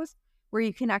House, where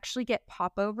you can actually get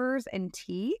popovers and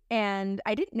tea. And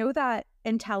I didn't know that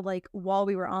until while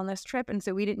we were on this trip. And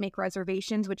so we didn't make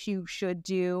reservations, which you should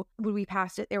do. When we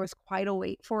passed it, there was quite a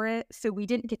wait for it. So we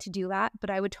didn't get to do that, but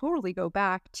I would totally go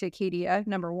back to Acadia,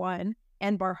 number one,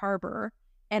 and Bar Harbor.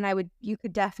 And you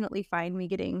could definitely find me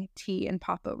getting tea and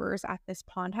popovers at this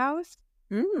pond house.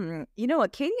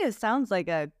 Acadia sounds like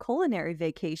a culinary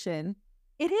vacation.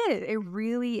 It is. It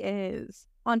really is.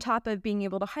 On top of being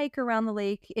able to hike around the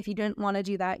lake, if you didn't want to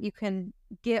do that, you can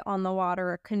get on the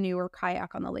water, a canoe or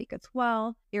kayak on the lake as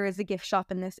well. There is a gift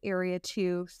shop in this area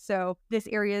too. So this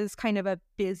area is kind of a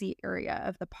busy area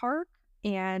of the park,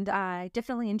 and I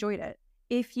definitely enjoyed it.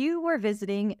 If you were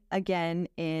visiting again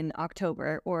in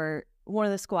October, or one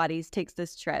of the squatties takes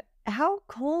this trip, how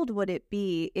cold would it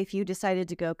be if you decided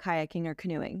to go kayaking or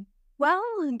canoeing? Well,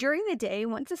 during the day,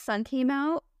 once the sun came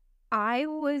out, I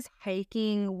was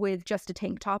hiking with just a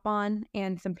tank top on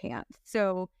and some pants.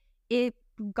 So it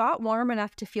got warm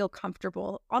enough to feel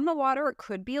comfortable. On the water, it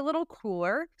could be a little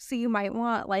cooler. So you might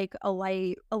want a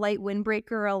light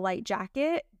windbreaker, a light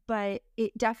jacket, but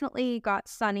it definitely got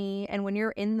sunny. And when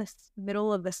you're in the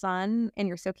middle of the sun and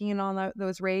you're soaking in all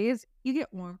those rays, you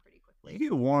get warm pretty quickly.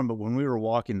 You get warm, but when we were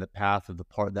walking the path of the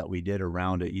part that we did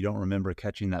around it, you don't remember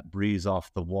catching that breeze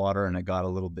off the water and it got a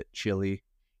little bit chilly.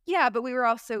 Yeah, but we were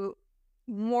also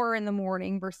more in the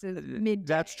morning versus midday.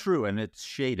 That's true. And it's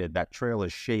shaded. That trail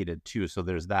is shaded too. So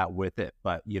there's that with it.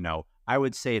 But, I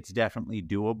would say it's definitely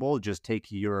doable. Just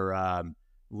take your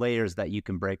layers that you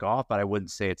can break off. But I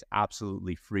wouldn't say it's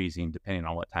absolutely freezing. Depending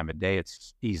on what time of day,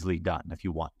 it's easily done if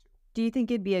you want to. Do you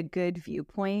think it'd be a good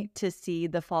viewpoint to see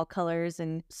the fall colors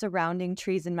and surrounding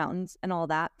trees and mountains and all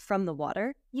that from the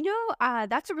water?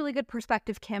 That's a really good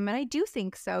perspective, Kim. And I do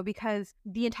think so, because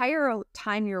the entire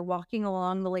time you're walking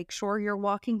along the lake shore, you're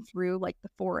walking through the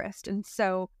forest. And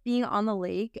so being on the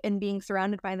lake and being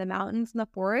surrounded by the mountains and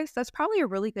the forest, that's probably a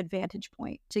really good vantage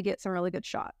point to get some really good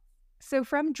shots. So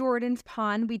from Jordan's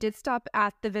Pond, we did stop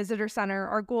at the visitor center.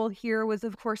 Our goal here was,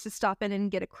 of course, to stop in and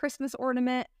get a Christmas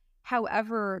ornament.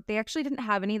 However, they actually didn't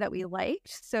have any that we liked,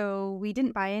 so we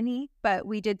didn't buy any, but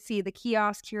we did see the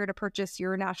kiosk here to purchase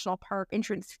your national park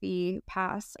entrance fee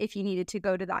pass if you needed to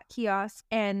go to that kiosk.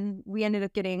 And we ended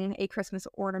up getting a Christmas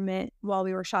ornament while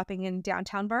we were shopping in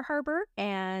downtown Bar Harbor.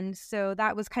 And so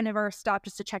that was kind of our stop,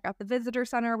 just to check out the visitor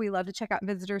center. We love to check out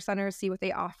visitor centers, see what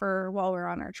they offer while we're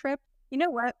on our trip. You know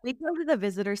what? We go to the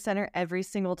visitor center every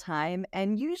single time,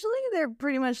 and usually they're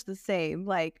pretty much the same.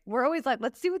 We're always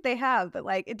let's see what they have, but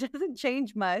it doesn't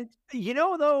change much.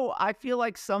 Though, I feel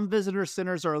like some visitor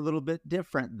centers are a little bit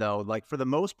different, though. For the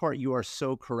most part, you are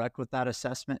so correct with that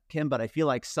assessment, Kim, but I feel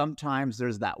like sometimes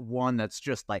there's that one that's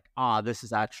just this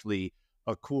is actually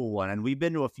a cool one. And we've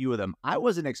been to a few of them. I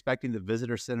wasn't expecting the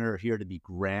visitor center here to be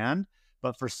grand,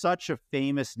 but for such a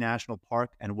famous national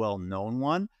park and well-known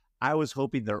one, I was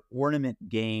hoping their ornament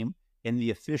game in the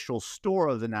official store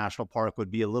of the national park would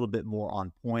be a little bit more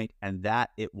on point, and that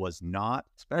it was not,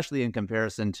 especially in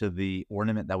comparison to the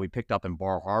ornament that we picked up in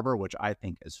Bar Harbor, which I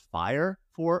think is fire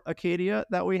for Acadia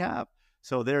that we have.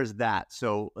 So there's that.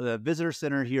 So the visitor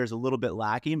center here is a little bit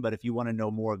lacking, but if you want to know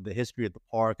more of the history of the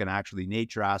park and actually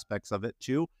nature aspects of it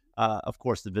too, of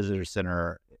course, the visitor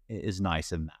center is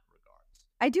nice in that regard.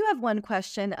 I do have one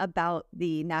question about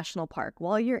the national park.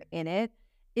 While you're in it,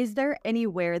 is there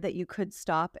anywhere that you could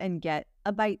stop and get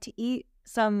a bite to eat?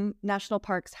 some national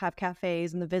parks have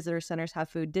cafes and the visitor centers have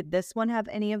food. Did this one have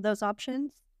any of those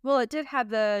options? Well, it did have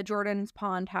the Jordan's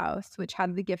Pond House, which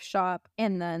had the gift shop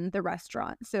and then the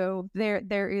restaurant. So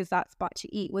there is that spot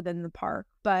to eat within the park.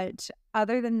 But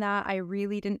other than that, I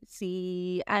really didn't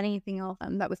see anything else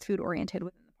that was food oriented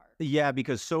within the park. Yeah,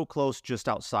 because so close just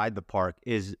outside the park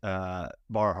is Bar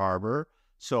Harbor.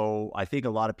 So I think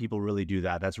a lot of people really do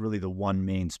that. That's really the one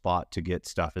main spot to get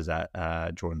stuff is at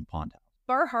Jordan Pond House.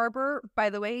 Bar Harbor,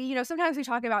 by the way, you know, sometimes we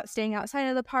talk about staying outside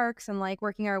of the parks and like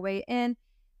working our way in.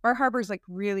 Bar Harbor's like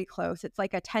really close. It's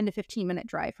like a 10 to 15 minute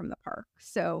drive from the park.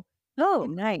 So Oh,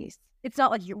 nice. it's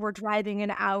not like we're driving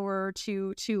an hour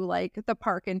to like the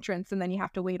park entrance and then you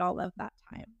have to wait all of that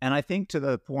time. And I think to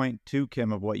the point too,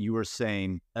 Kim, of what you were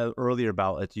saying earlier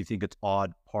about it, you think it's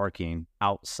odd parking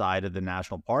outside of the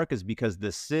national park is because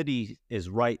the city is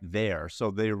right there. So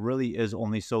there really is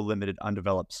only so limited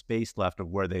undeveloped space left of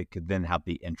where they could then have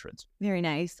the entrance. Very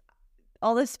nice.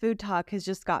 All this food talk has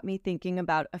just got me thinking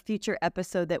about a future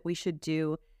episode that we should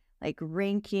do, like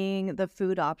ranking the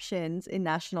food options in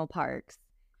national parks.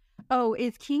 Oh,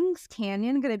 is Kings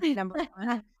Canyon going to be number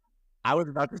one? I was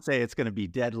about to say it's going to be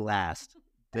dead last.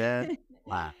 Dead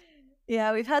last.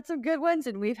 Yeah, we've had some good ones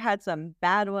and we've had some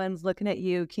bad ones. Looking at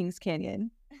you, Kings Canyon.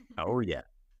 Oh, yeah.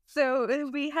 So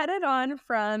we headed on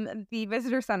from the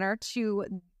visitor center to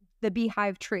the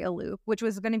Beehive Trail Loop, which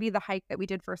was going to be the hike that we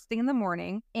did first thing in the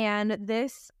morning. And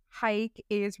this hike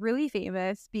is really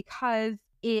famous because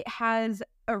it has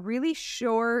a really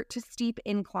short to steep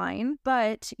incline,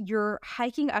 but you're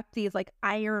hiking up these like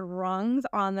iron rungs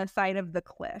on the side of the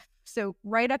cliff. So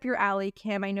right up your alley,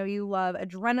 Kim. I know you love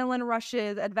adrenaline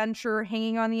rushes, adventure,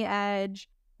 hanging on the edge.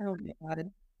 Oh my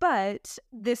God. But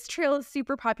this trail is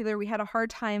super popular. We had a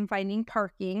hard time finding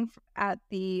parking at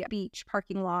the beach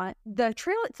parking lot. The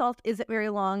trail itself isn't very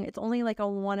long. It's only like a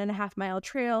 1.5 mile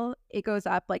trail. It goes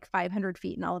up like 500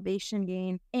 feet in elevation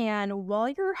gain. And while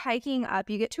you're hiking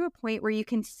up, you get to a point where you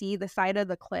can see the side of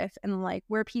the cliff and like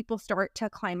where people start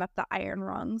to climb up the iron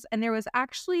rungs. And there was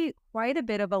actually quite a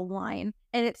bit of a line.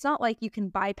 And it's not like you can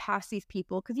bypass these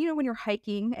people because, you know, when you're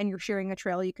hiking and you're sharing a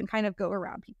trail, you can kind of go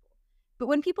around people. But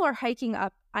when people are hiking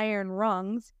up iron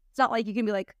rungs, it's not like you can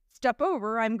be like, step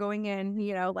over, I'm going in,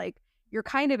 you know, like you're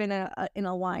kind of in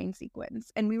a line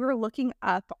sequence. And we were looking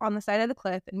up on the side of the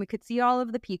cliff and we could see all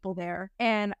of the people there.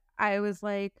 And I was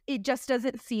like, it just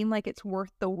doesn't seem like it's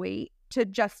worth the wait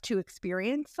to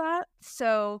experience that.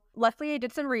 So luckily I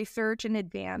did some research in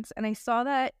advance and I saw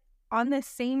that on this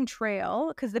same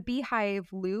trail, because the Beehive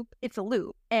Loop, it's a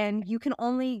loop, and you can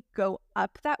only go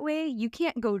up that way. You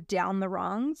can't go down the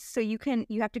rungs, so you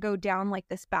have to go down like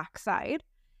this backside.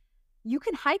 You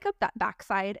can hike up that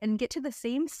backside and get to the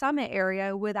same summit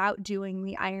area without doing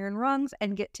the iron rungs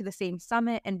and get to the same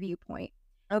summit and viewpoint.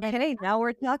 Okay, now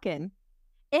we're talking.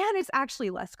 And it's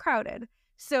actually less crowded.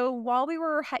 So while we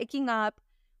were hiking up,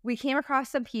 we came across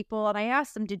some people and I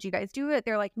asked them, did you guys do it?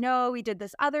 They're like, no, we did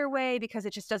this other way because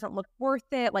it just doesn't look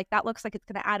worth it. Like that looks like it's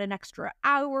going to add an extra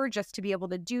hour just to be able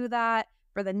to do that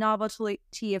for the novelty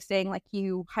of saying like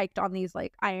you hiked on these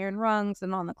like iron rungs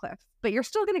and on the cliff. But you're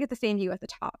still going to get the same view at the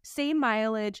top. Same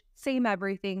mileage, same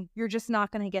everything. You're just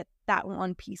not going to get that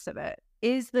one piece of it.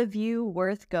 Is the view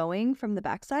worth going from the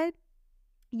backside?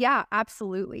 Yeah,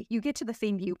 absolutely. You get to the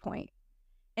same viewpoint.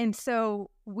 And so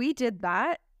we did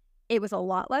that. It was a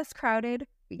lot less crowded.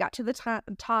 We got to the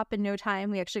top in no time.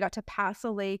 We actually got to pass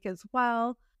a lake as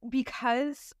well.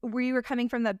 Because we were coming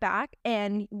from the back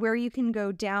and where you can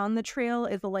go down the trail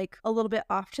is like a little bit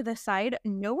off to the side,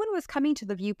 no one was coming to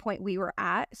the viewpoint we were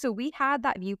at. So we had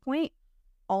that viewpoint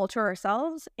all to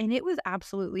ourselves and it was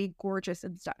absolutely gorgeous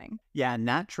and stunning. Yeah, and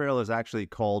that trail is actually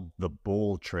called the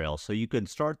Bull Trail. So you can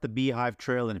start the Beehive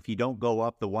Trail, and if you don't go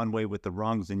up the one way with the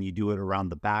rungs and you do it around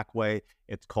the back way,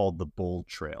 it's called the Bull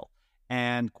Trail.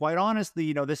 And quite honestly,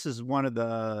 you know, this is one of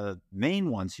the main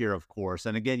ones here, of course.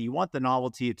 And again, you want the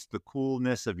novelty. It's the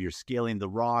coolness of you're scaling the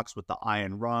rocks with the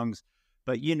iron rungs.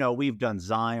 But, you know, we've done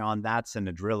Zion, that's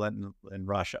an adrenaline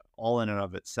rush all in and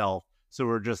of itself. So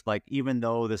we're just like, even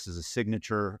though this is a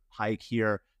signature hike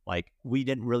here, like we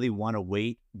didn't really want to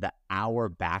wait the hour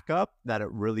backup that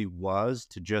it really was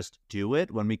to just do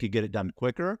it when we could get it done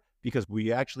quicker, because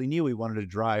we actually knew we wanted to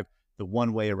drive the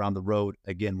one way around the road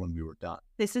again when we were done.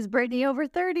 This is Brittany over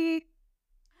 30.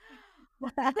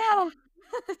 No.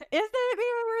 Is it me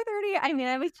over 30? I mean,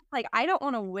 I was just like, I don't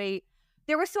want to wait.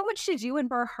 There was so much to do in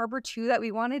Bar Harbor too that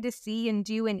we wanted to see and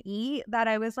do and eat that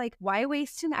I was like, why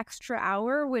waste an extra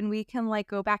hour when we can like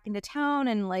go back into town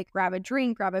and like grab a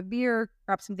drink, grab a beer,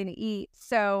 grab something to eat.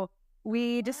 So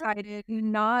we decided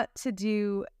not to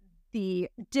do the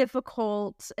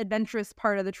difficult, adventurous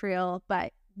part of the trail,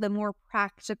 but the more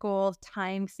practical,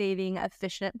 time-saving,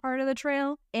 efficient part of the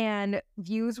trail. And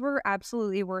views were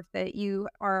absolutely worth it. You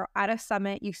are at a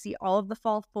summit, you see all of the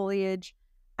fall foliage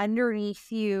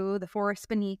underneath you, the forest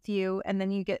beneath you, and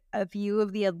then you get a view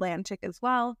of the Atlantic as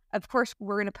well. Of course,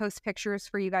 we're going to post pictures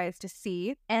for you guys to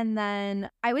see. And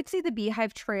then I would say the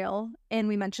Beehive Trail, and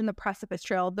we mentioned the Precipice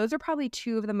Trail. Those are probably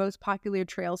two of the most popular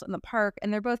trails in the park,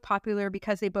 and they're both popular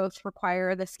because they both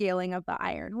require the scaling of the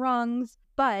iron rungs.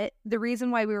 But the reason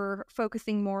why we were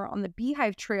focusing more on the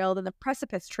Beehive Trail than the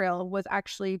Precipice Trail was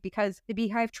actually because the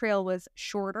Beehive Trail was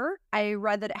shorter. I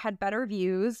read that it had better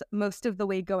views most of the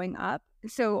way going up.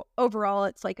 So overall,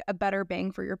 it's like a better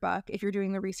bang for your buck if you're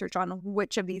doing the research on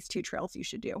which of these two trails you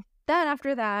should do. Then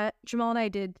after that, Jamal and I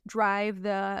did drive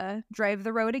the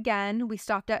road again. We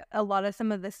stopped at a lot of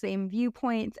some of the same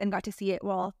viewpoints and got to see it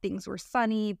while things were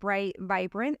sunny, bright,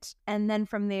 vibrant. And then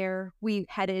from there, we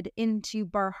headed into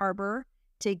Bar Harbor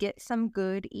to get some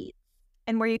good eats.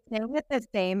 And were you staying at the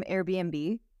same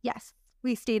Airbnb? Yes,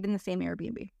 we stayed in the same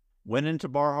Airbnb. Went into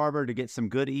Bar Harbor to get some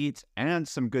good eats and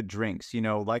some good drinks. You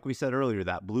know, like we said earlier,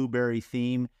 that blueberry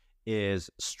theme is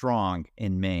strong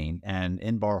in Maine and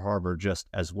in Bar Harbor just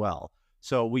as well.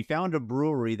 So we found a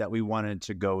brewery that we wanted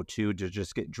to go to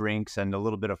just get drinks and a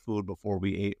little bit of food before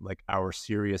we ate like our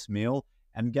serious meal.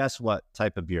 And guess what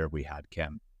type of beer we had,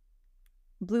 Kim?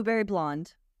 Blueberry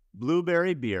blonde.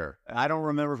 Blueberry beer. I don't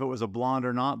remember if it was a blonde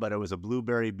or not, but it was a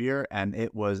blueberry beer and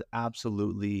it was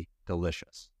absolutely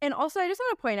delicious. And also, I just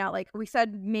want to point out, like we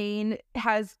said, Maine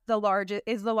is the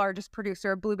largest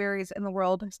producer of blueberries in the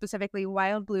world, specifically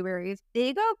wild blueberries.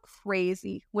 They go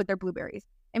crazy with their blueberries.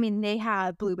 I mean, they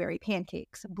have blueberry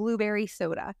pancakes, blueberry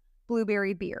soda,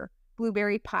 blueberry beer,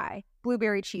 blueberry pie,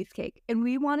 blueberry cheesecake, and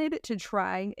we wanted to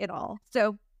try it all.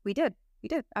 So we did.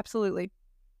 Absolutely.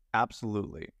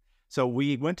 Absolutely. So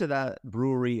we went to that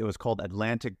brewery. It was called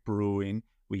Atlantic Brewing.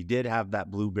 We did have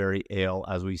that blueberry ale,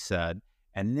 as we said.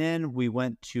 And then we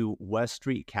went to West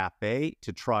Street Cafe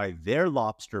to try their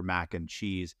lobster mac and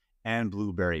cheese and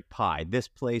blueberry pie. This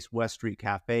place, West Street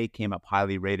Cafe, came up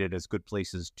highly rated as good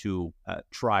places to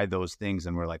try those things.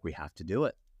 And we're like, we have to do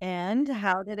it. And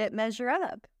how did it measure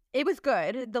up? It was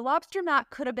good. The lobster mac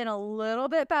could have been a little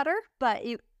bit better, but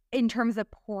in terms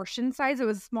of portion size, it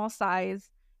was a small size.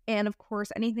 And of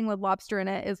course, anything with lobster in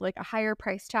it is like a higher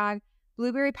price tag.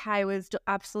 Blueberry pie was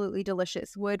absolutely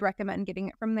delicious. Would recommend getting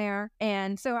it from there.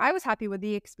 And so I was happy with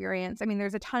the experience. I mean,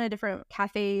 there's a ton of different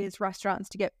cafes, restaurants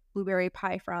to get blueberry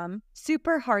pie from.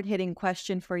 Super hard-hitting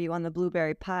question for you on the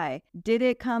blueberry pie. Did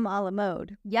it come a la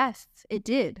mode? Yes, it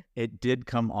did. It did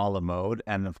come a la mode.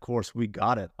 And of course, we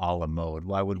got it a la mode.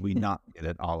 Why would we not get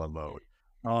it a la mode?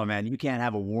 Oh, man, you can't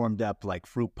have a warmed up like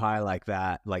fruit pie like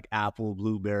that, like apple,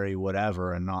 blueberry,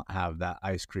 whatever, and not have that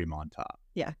ice cream on top.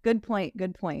 Yeah, good point.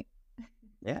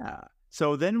 Yeah.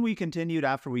 So then we continued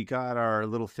after we got our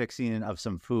little fixing of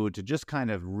some food to just kind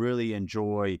of really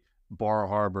enjoy Bar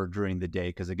Harbor during the day.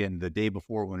 Because again, the day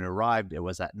before when we arrived, it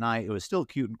was at night. It was still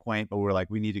cute and quaint, but we're like,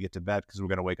 we need to get to bed because we're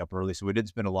going to wake up early. So we did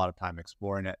spend a lot of time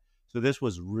exploring it. So this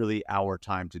was really our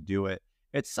time to do it.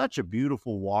 It's such a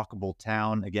beautiful, walkable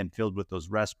town, again, filled with those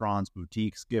restaurants,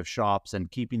 boutiques, gift shops, and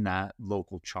keeping that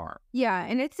local charm. Yeah,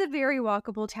 and it's a very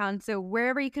walkable town. So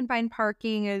wherever you can find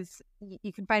parking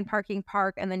you can find parking,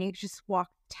 park, and then you just walk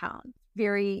town.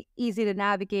 Very easy to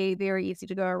navigate, very easy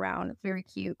to go around. It's very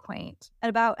cute, quaint. And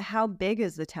about how big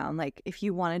is the town? Like, if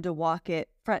you wanted to walk it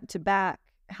front to back,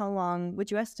 how long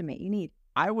would you estimate you need?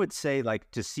 I would say, like,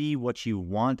 to see what you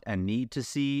want and need to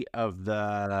see of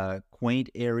the quaint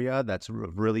area that's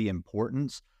of really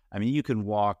importance. I mean, you can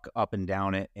walk up and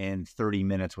down it in 30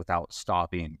 minutes without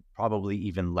stopping, probably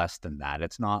even less than that.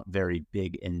 It's not very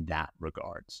big in that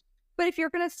regards. But if you're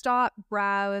going to stop,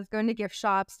 browse, go into gift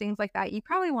shops, things like that, you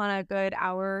probably want a good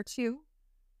hour or two.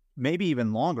 Maybe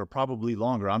even longer, probably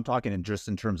longer. I'm talking in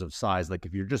terms of size. Like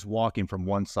if you're just walking from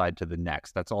one side to the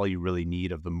next, that's all you really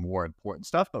need of the more important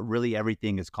stuff. But really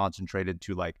everything is concentrated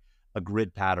to like a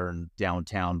grid pattern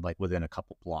downtown, like within a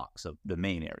couple blocks of the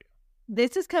main area.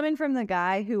 This is coming from the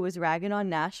guy who was ragging on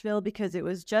Nashville because it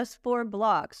was just 4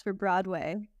 blocks for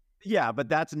Broadway. Yeah, but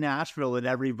that's Nashville and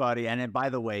everybody. And by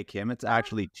the way, Kim, it's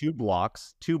actually 2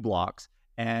 blocks.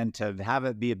 And to have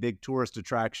it be a big tourist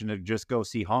attraction to just go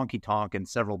see honky tonk and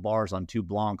several bars on 2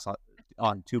 blocks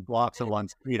of one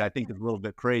street, I think is a little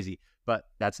bit crazy. But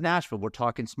that's Nashville. We're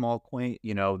talking small, quaint,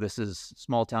 this is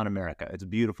small town America. It's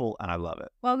beautiful and I love it.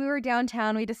 While we were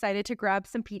downtown, we decided to grab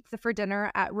some pizza for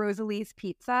dinner at Rosalie's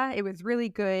Pizza. It was really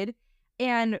good.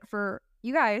 And for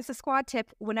you guys, a squad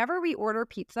tip, whenever we order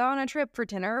pizza on a trip for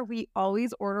dinner, we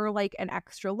always order like an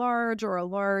extra large or a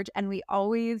large, and we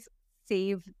always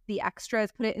save the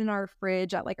extras, put it in our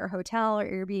fridge at like our hotel or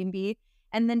Airbnb.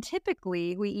 And then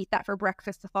typically we eat that for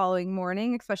breakfast the following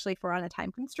morning, especially if we're on a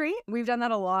time constraint. We've done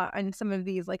that a lot on some of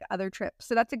these like other trips.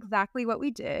 So that's exactly what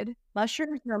we did.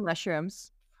 Mushrooms or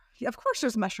mushrooms? Of course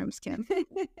there's mushrooms, Kim.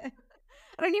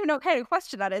 I don't even know what kind of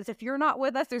question that is. If you're not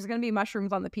with us, there's going to be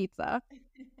mushrooms on the pizza.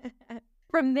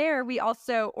 From there, we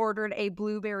also ordered a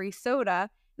blueberry soda.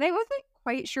 And I wasn't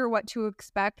quite sure what to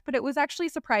expect, but it was actually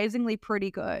surprisingly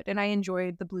pretty good. And I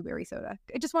enjoyed the blueberry soda.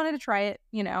 I just wanted to try it,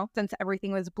 since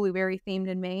everything was blueberry themed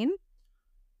in Maine.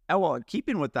 Oh, well,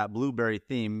 keeping with that blueberry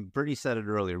theme, Brittany said it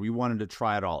earlier. We wanted to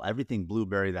try it all, everything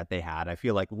blueberry that they had. I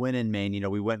feel like when in Maine,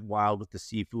 we went wild with the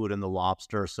seafood and the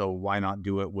lobster. So why not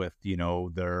do it with,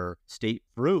 their state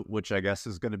fruit, which I guess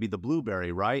is going to be the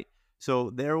blueberry, right? So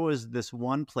there was this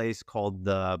one place called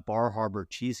the Bar Harbor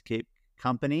Cheesecake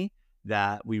Company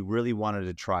that we really wanted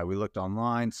to try. We looked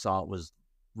online, saw it was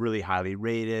really highly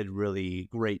rated, really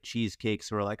great cheesecake.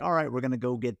 So we're like, all right, we're going to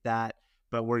go get that,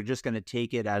 but we're just going to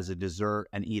take it as a dessert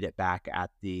and eat it back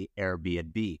at the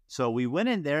Airbnb. So we went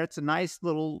in there. It's a nice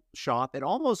little shop. It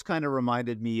almost kind of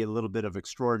reminded me a little bit of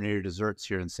Extraordinary Desserts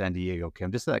here in San Diego,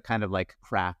 Kim. Just that kind of like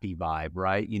crafty vibe,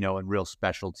 right? And real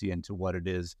specialty into what it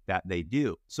is that they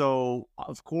do. So,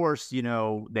 of course,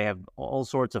 they have all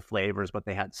sorts of flavors, but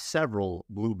they had several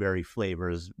blueberry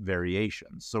flavors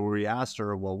variations. So we asked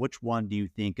her, well, which one do you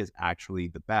think is actually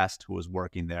the best, who was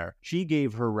working there? She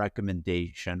gave her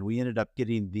recommendation. We ended up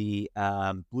getting the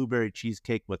blueberry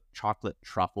cheesecake with chocolate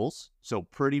truffles. So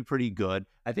pretty good.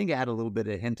 I think it had a little bit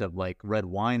of hint of like red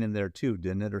wine in there too,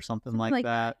 didn't it? Or something like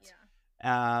that. Yeah.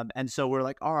 And so we're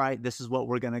like, all right, this is what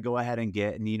we're going to go ahead and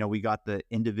get. And, we got the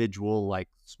individual, like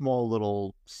small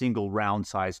little single round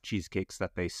size cheesecakes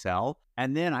that they sell.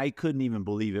 And then I couldn't even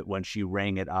believe it when she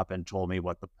rang it up and told me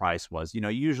what the price was.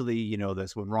 Usually,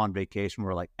 this when we're on vacation,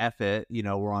 we're like, F it,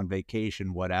 we're on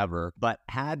vacation, whatever. But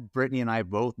had Brittany and I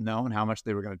both known how much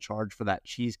they were going to charge for that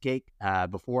cheesecake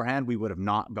beforehand, we would have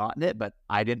not gotten it. But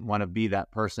I didn't want to be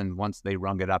that person once they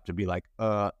rung it up to be like,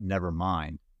 never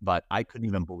mind. But I couldn't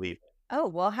even believe it. Oh,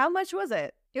 well, how much was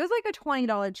it? It was like a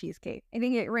 $20 cheesecake. I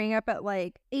think it rang up at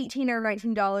like $18 or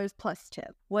 $19 plus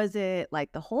tip. Was it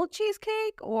like the whole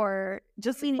cheesecake or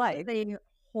just like the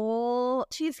whole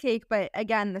cheesecake? But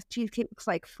again, the cheesecake looks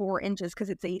like 4 inches because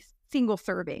it's a single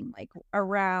serving, like a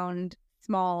round,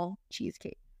 small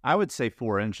cheesecake. I would say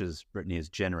 4 inches, Brittany, is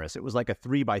generous. It was like a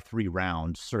 3x3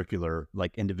 round circular,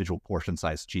 like individual portion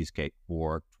sized cheesecake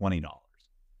for $20.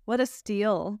 What a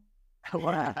steal.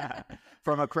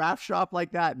 From a craft shop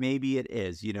like that, maybe it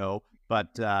is, but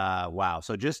wow.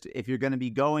 So just if you're going to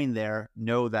be going there,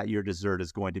 know that your dessert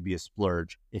is going to be a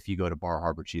splurge if you go to Bar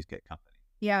Harbor Cheesecake Company.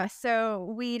 Yeah,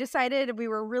 so we decided we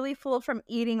were really full from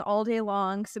eating all day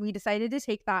long, so we decided to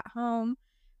take that home.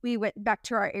 We went back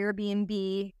to our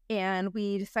Airbnb and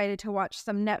we decided to watch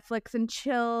some Netflix and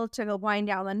chill to go wind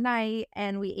down the night,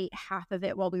 and we ate half of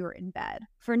it while we were in bed.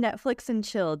 For Netflix and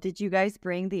chill, did you guys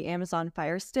bring the Amazon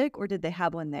Fire Stick or did they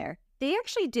have one there? They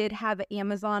actually did have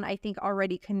Amazon, I think,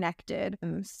 already connected.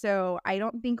 So I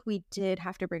don't think we did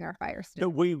have to bring our Fire Stick. So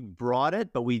we brought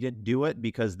it, but we didn't do it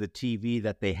because the TV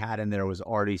that they had in there was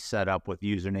already set up with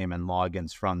username and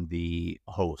logins from the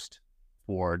host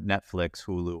for Netflix,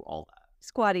 Hulu, all that.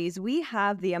 Squatties, we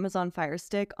have the Amazon Fire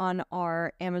Stick on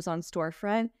our Amazon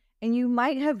storefront, and you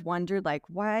might have wondered, like,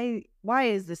 why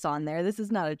is this on there? This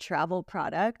is not a travel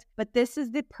product, but this is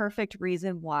the perfect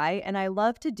reason why. And I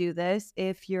love to do this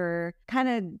if you're kind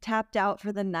of tapped out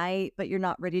for the night, but you're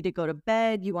not ready to go to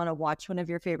bed. You want to watch one of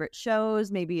your favorite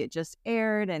shows. Maybe it just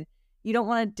aired and you don't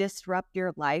want to disrupt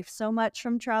your life so much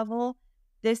from travel.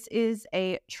 This is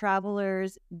a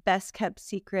traveler's best kept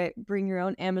secret. Bring your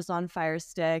own Amazon Fire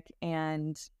Stick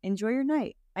and enjoy your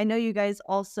night. I know you guys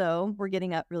also were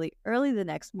getting up really early the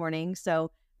next morning. So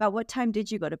about what time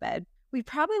did you go to bed? We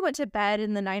probably went to bed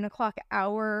in the 9 o'clock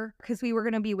hour because we were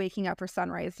going to be waking up for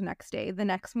sunrise the next day, the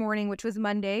next morning, which was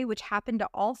Monday, which happened to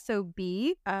also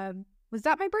be, was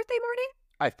that my birthday morning?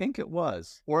 I think it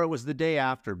was. Or it was the day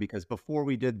after, because before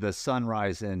we did the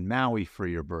sunrise in Maui for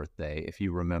your birthday, if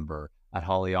you remember, at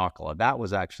Haleakala. That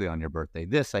was actually on your birthday.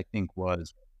 This, I think,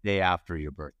 was day after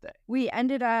your birthday. We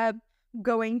ended up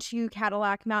going to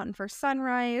Cadillac Mountain for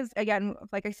sunrise. Again,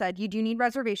 like I said, you do need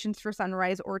reservations for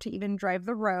sunrise or to even drive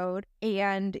the road.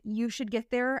 And you should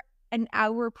get there an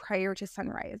hour prior to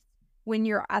sunrise. When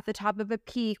you're at the top of a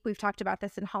peak, we've talked about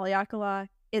this in Haleakala,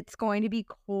 it's going to be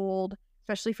cold,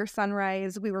 especially for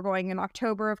sunrise. We were going in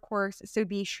October, of course, so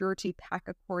be sure to pack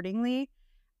accordingly.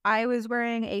 I was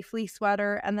wearing a fleece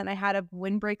sweater and then I had a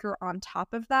windbreaker on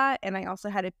top of that. And I also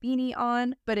had a beanie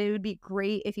on. But it would be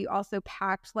great if you also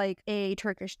packed like a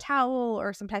Turkish towel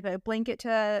or some type of blanket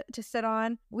to sit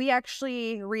on. We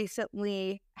actually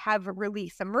recently have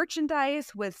released some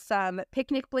merchandise with some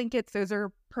picnic blankets. Those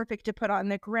are perfect to put on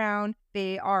the ground.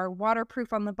 They are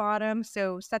waterproof on the bottom.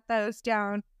 So set those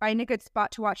down. Find a good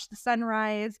spot to watch the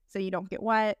sunrise so you don't get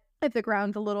wet. If the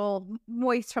ground's a little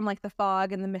moist from like the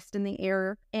fog and the mist in the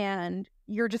air, and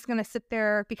you're just going to sit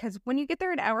there, because when you get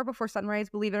there an hour before sunrise,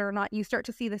 believe it or not, you start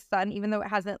to see the sun, even though it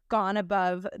hasn't gone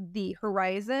above the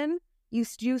horizon.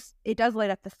 It does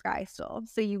light up the sky still.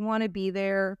 So you want to be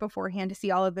there beforehand to see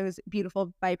all of those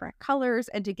beautiful, vibrant colors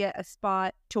and to get a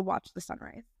spot to watch the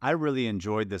sunrise. I really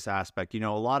enjoyed this aspect. A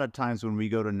lot of times when we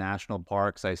go to national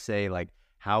parks, I say, like,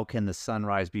 how can the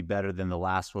sunrise be better than the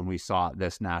last one we saw at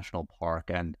this national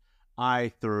park? And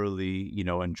I thoroughly,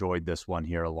 enjoyed this one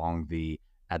here along the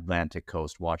Atlantic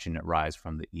coast, watching it rise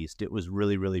from the east. It was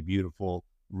really, really beautiful,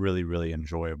 really, really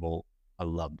enjoyable. I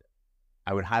loved it.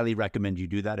 I would highly recommend you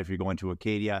do that if you're going to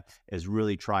Acadia, is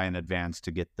really try in advance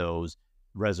to get those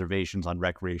reservations on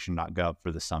recreation.gov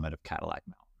for the summit of Cadillac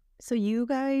Mountain. So you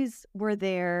guys were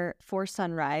there for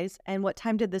sunrise, and what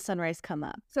time did the sunrise come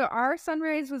up? So our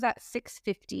sunrise was at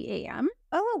 6:50 a.m.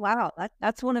 Oh, wow.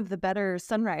 That's one of the better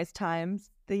sunrise times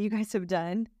that you guys have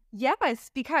done. Yes,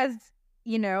 because,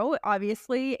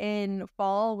 obviously in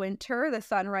fall, winter, the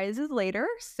sun rises later.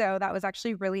 So that was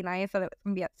actually really nice that it was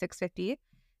going to be at 6:50.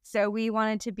 So we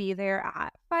wanted to be there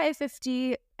at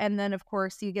 5:50. And then, of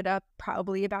course, you get up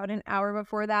probably about an hour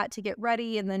before that to get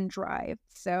ready and then drive.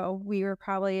 So we were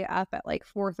probably up at like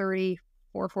 4:30,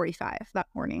 4:45 that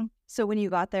morning. So when you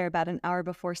got there about an hour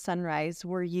before sunrise,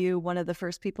 were you one of the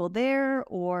first people there,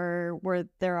 or were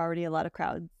there already a lot of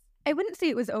crowds? I wouldn't say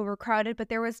it was overcrowded, but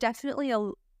there was definitely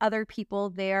other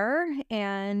people there,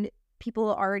 and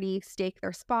people already staked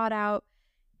their spot out.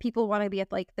 People want to be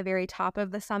at like the very top of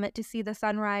the summit to see the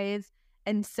sunrise.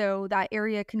 And so that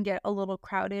area can get a little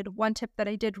crowded. One tip that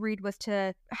I did read was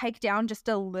to hike down just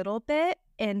a little bit.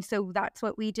 And so that's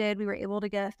what we did. We were able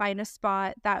to find a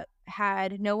spot that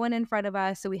had no one in front of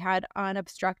us. So we had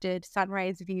unobstructed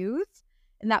sunrise views.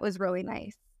 And that was really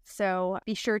nice. So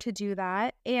be sure to do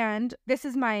that. And this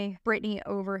is my Brittany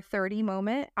over 30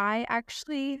 moment. I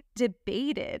actually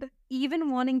debated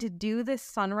even wanting to do this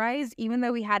sunrise, even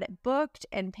though we had it booked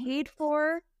and paid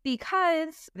for,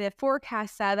 because the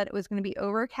forecast said that it was going to be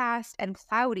overcast and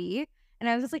cloudy. And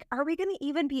I was just like, are we going to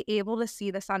even be able to see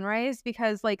the sunrise?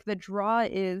 Because like the draw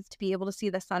is to be able to see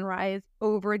the sunrise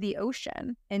over the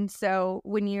ocean. And so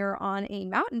when you're on a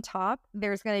mountaintop,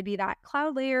 there's going to be that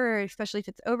cloud layer, especially if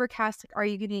it's overcast. Like, are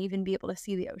you going to even be able to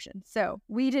see the ocean? So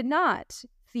we did not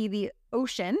see the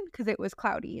ocean because it was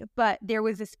cloudy, but there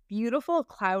was this beautiful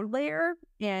cloud layer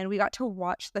and we got to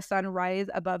watch the sun rise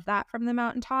above that from the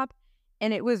mountaintop.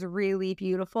 And it was really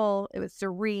beautiful. It was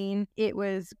serene. It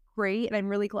was great. And I'm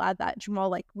really glad that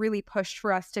Jamal like really pushed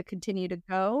for us to continue to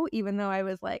go, even though I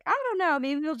was like, I don't know,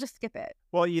 maybe we'll just skip it.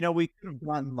 Well, we could have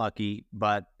gotten lucky,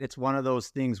 but it's one of those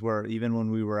things where even when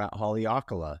we were at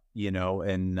Haleakala,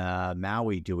 in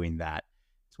Maui doing that,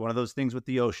 it's one of those things with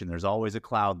the ocean. There's always a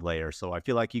cloud layer. So I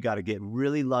feel like you got to get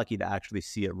really lucky to actually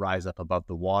see it rise up above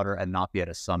the water and not be at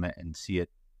a summit and see it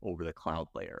over the cloud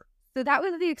layer. So that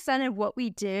was the extent of what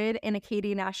we did in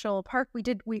Acadia National Park.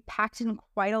 We packed in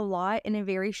quite a lot in a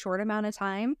very short amount of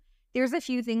time. There's a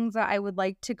few things that I would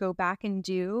like to go back and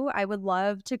do. I would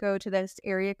love to go to this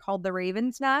area called the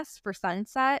Raven's Nest for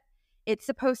sunset. It's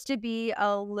supposed to be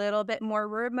a little bit more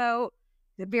remote,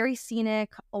 very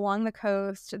scenic along the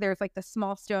coast. There's like the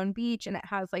small stone beach and it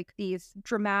has like these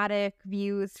dramatic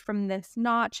views from this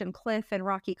notch and cliff and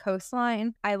rocky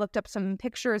coastline. I looked up some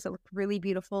pictures. It looked really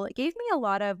beautiful. It gave me a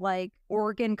lot of like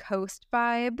Oregon coast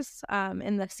vibes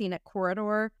in the scenic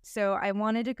corridor. So I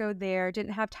wanted to go there.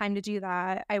 Didn't have time to do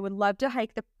that. I would love to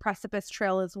hike the Precipice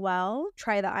Trail as well.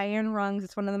 Try the Iron Rungs.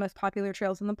 It's one of the most popular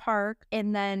trails in the park.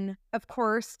 And then, of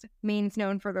course, Maine's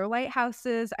known for their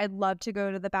lighthouses. I'd love to go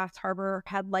to the Bass Harbor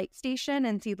Head Light Station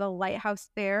and see the lighthouse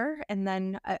there. And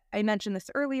then I mentioned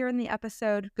this earlier in the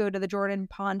episode, go to the Jordan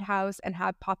Pond House and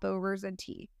have popovers and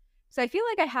tea. So I feel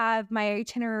like I have my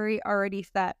itinerary already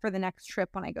set for the next trip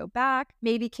when I go back.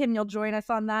 Maybe, Kim, you'll join us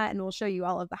on that and we'll show you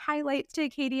all of the highlights to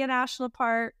Acadia National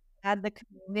Park. Add the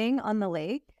canoeing on the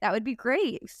lake. That would be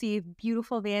great. See a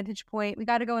beautiful vantage point. We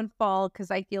got to go in fall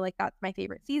because I feel like that's my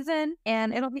favorite season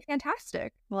and it'll be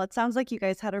fantastic. Well, it sounds like you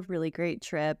guys had a really great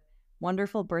trip.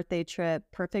 Wonderful birthday trip.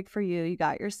 Perfect for you. You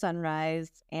got your sunrise.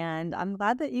 And I'm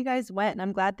glad that you guys went. And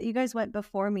I'm glad that you guys went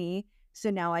before me. So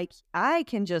now I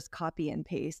can just copy and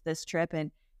paste this trip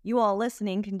and you all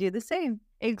listening can do the same.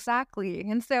 Exactly.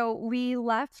 And so we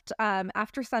left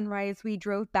after sunrise. We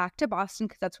drove back to Boston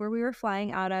because that's where we were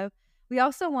flying out of. We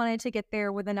also wanted to get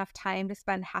there with enough time to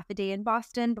spend half a day in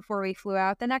Boston before we flew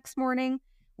out the next morning.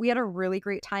 We had a really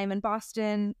great time in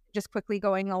Boston, just quickly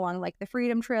going along like the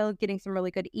Freedom Trail, getting some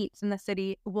really good eats in the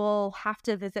city. We'll have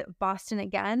to visit Boston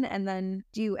again and then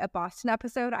do a Boston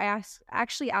episode.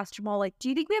 Actually asked Jamal, like, do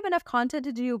you think we have enough content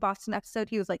to do a Boston episode?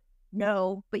 He was like,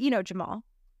 no, but you know, Jamal.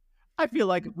 I feel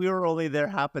like we were only there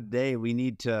half a day. We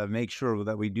need to make sure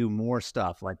that we do more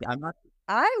stuff. Like I'm not.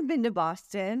 I've been to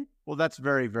Boston. Well, that's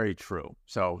very, very true.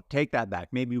 So take that back.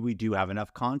 Maybe we do have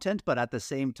enough content, but at the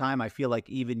same time, I feel like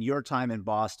even your time in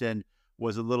Boston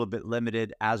was a little bit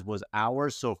limited, as was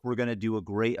ours. So if we're going to do a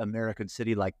great American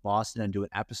city like Boston and do an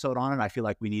episode on it, I feel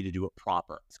like we need to do it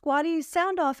proper. Squatty,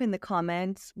 sound off in the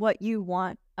comments what you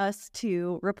want us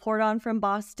to report on from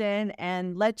Boston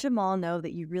and let Jamal know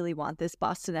that you really want this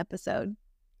Boston episode.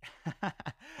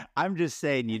 I'm just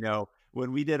saying,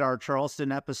 when we did our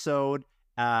Charleston episode,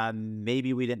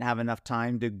 maybe we didn't have enough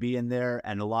time to be in there,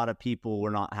 and a lot of people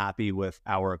were not happy with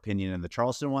our opinion in the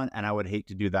Charleston one, and I would hate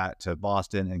to do that to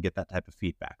Boston and get that type of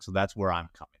feedback. So that's where I'm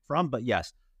coming from. But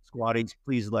yes, Squatties,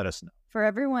 please let us know. For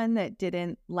everyone that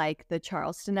didn't like the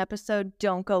Charleston episode,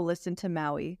 don't go listen to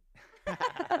Maui.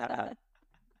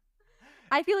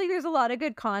 I feel like there's a lot of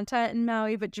good content in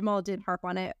Maui, but Jamal did harp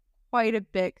on it quite a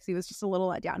bit because he was just a little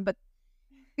let down. But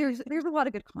there's a lot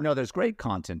of good content. No, there's great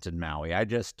content in Maui. I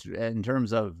just, in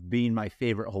terms of being my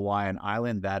favorite Hawaiian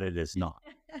island, that it is not.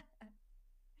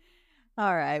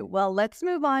 All right. Well, let's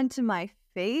move on to my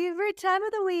favorite time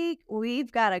of the week.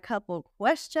 We've got a couple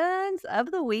questions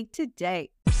of the week today.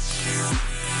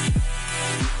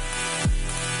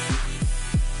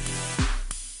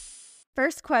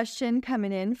 First question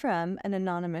coming in from an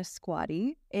anonymous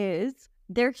squatty is,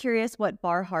 they're curious what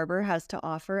Bar Harbor has to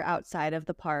offer outside of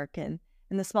the park and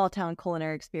the small town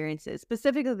culinary experiences.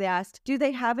 Specifically, they asked, do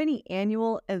they have any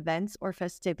annual events or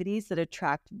festivities that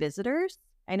attract visitors?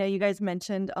 I know you guys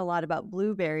mentioned a lot about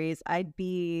blueberries. I'd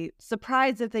be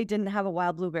surprised if they didn't have a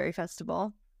wild blueberry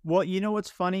festival. Well, you know what's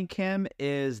funny, Kim,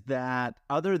 is that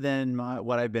other than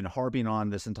what I've been harping on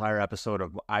this entire episode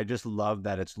of, I just love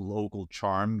that it's local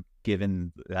charm,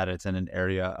 given that it's in an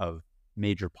area of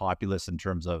major populace in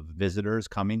terms of visitors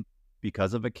coming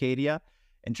because of Acadia.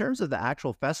 In terms of the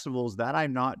actual festivals, that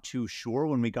I'm not too sure.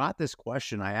 When we got this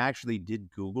question, I actually did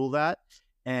Google that.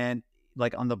 And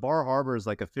like on the Bar Harbor's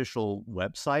like official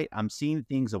website, I'm seeing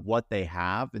things of what they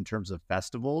have in terms of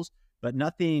festivals, but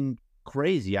nothing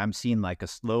crazy. I'm seeing like a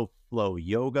slow flow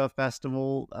yoga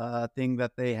festival thing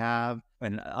that they have,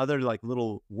 and other like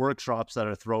little workshops that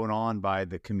are thrown on by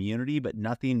the community, but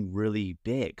nothing really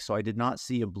big. So I did not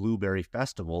see a blueberry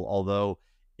festival, although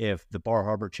if the Bar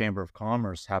Harbor Chamber of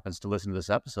Commerce happens to listen to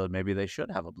this episode, maybe they should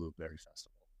have a blueberry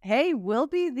festival. Hey, we'll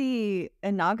be the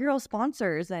inaugural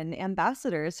sponsors and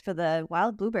ambassadors for the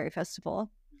Wild Blueberry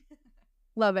Festival.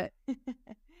 Love it.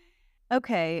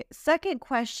 Okay, second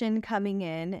question coming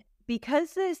in.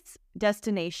 Because this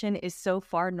destination is so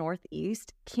far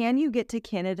northeast, can you get to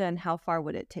Canada, and how far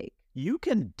would it take? You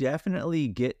can definitely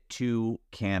get to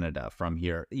Canada from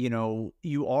here.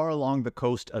 You are along the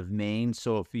coast of Maine.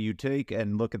 So if you take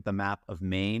and look at the map of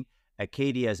Maine,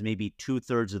 Acadia is maybe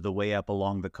 2/3 of the way up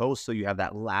along the coast. So you have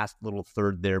that last little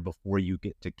third there before you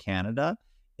get to Canada.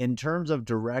 In terms of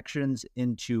directions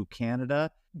into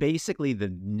Canada, basically the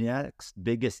next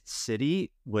biggest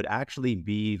city would actually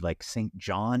be like St.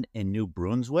 John in New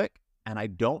Brunswick. And I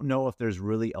don't know if there's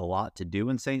really a lot to do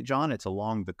in St. John. It's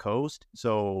along the coast.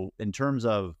 So in terms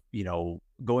of,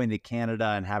 going to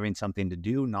Canada and having something to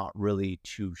do, not really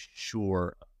too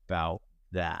sure about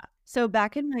that. So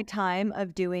back in my time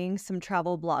of doing some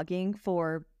travel blogging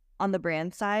on the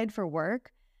brand side for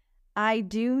work, I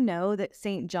do know that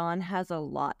St. John has a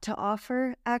lot to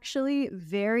offer, actually.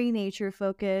 Very nature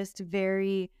focused,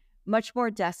 very much more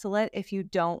desolate if you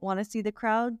don't want to see the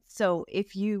crowd. So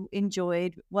if you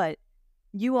enjoyed what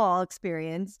you all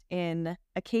experienced in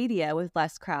Acadia with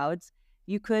less crowds,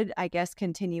 you could, I guess,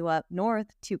 continue up north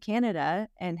to Canada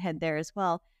and head there as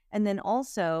well. And then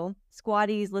also,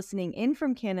 squatties listening in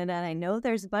from Canada, and I know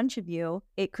there's a bunch of you,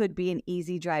 it could be an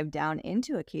easy drive down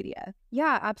into Acadia.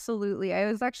 Yeah, absolutely. I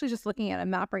was actually just looking at a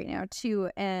map right now too,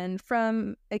 and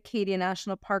from Acadia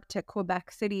National Park to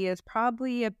Quebec City is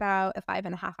probably about a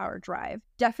 5.5-hour drive.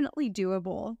 Definitely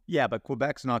doable. Yeah, but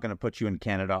Quebec's not going to put you in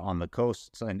Canada on the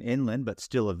coast and inland, but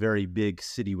still a very big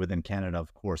city within Canada,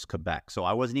 of course, Quebec. So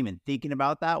I wasn't even thinking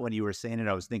about that when you were saying it.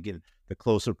 I was thinking the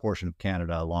closer portion of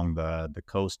Canada along the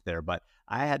coast there, but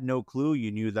I had no no clue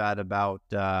you knew that about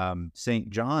St.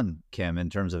 John, Kim, in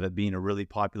terms of it being a really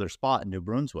popular spot in New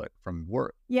Brunswick from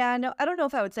work. Yeah, no, I don't know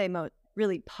if I would say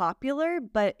really popular,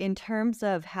 but in terms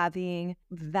of having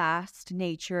vast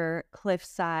nature, cliff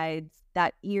sides,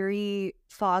 that eerie,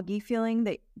 foggy feeling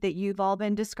that you've all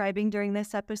been describing during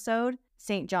this episode,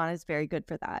 St. John is very good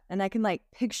for that. And I can like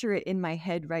picture it in my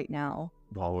head right now.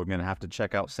 Well, we're going to have to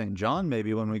check out St. John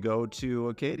maybe when we go to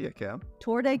Acadia, Kim.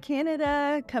 Tour de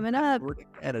Canada coming up. Tour de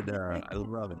Canada. I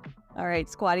love it. All right,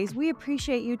 squatties, we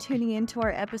appreciate you tuning in to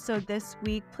our episode this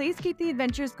week. Please keep the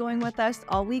adventures going with us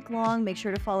all week long. Make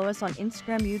sure to follow us on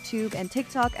Instagram, YouTube, and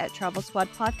TikTok at Travel Squad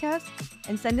Podcast,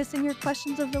 and send us in your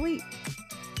questions of the week.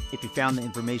 If you found the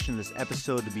information in this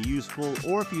episode to be useful,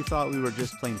 or if you thought we were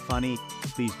just plain funny,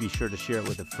 please be sure to share it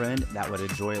with a friend that would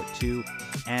enjoy it too.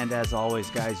 And as always,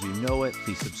 guys, you know it.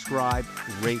 Please subscribe,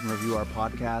 rate and review our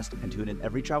podcast, and tune in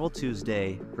every Travel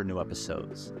Tuesday for new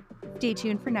episodes. Stay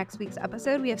tuned for next week's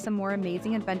episode. We have some more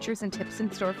amazing adventures and tips in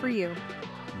store for you.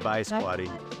 Bye, Squatty.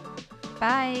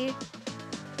 Bye.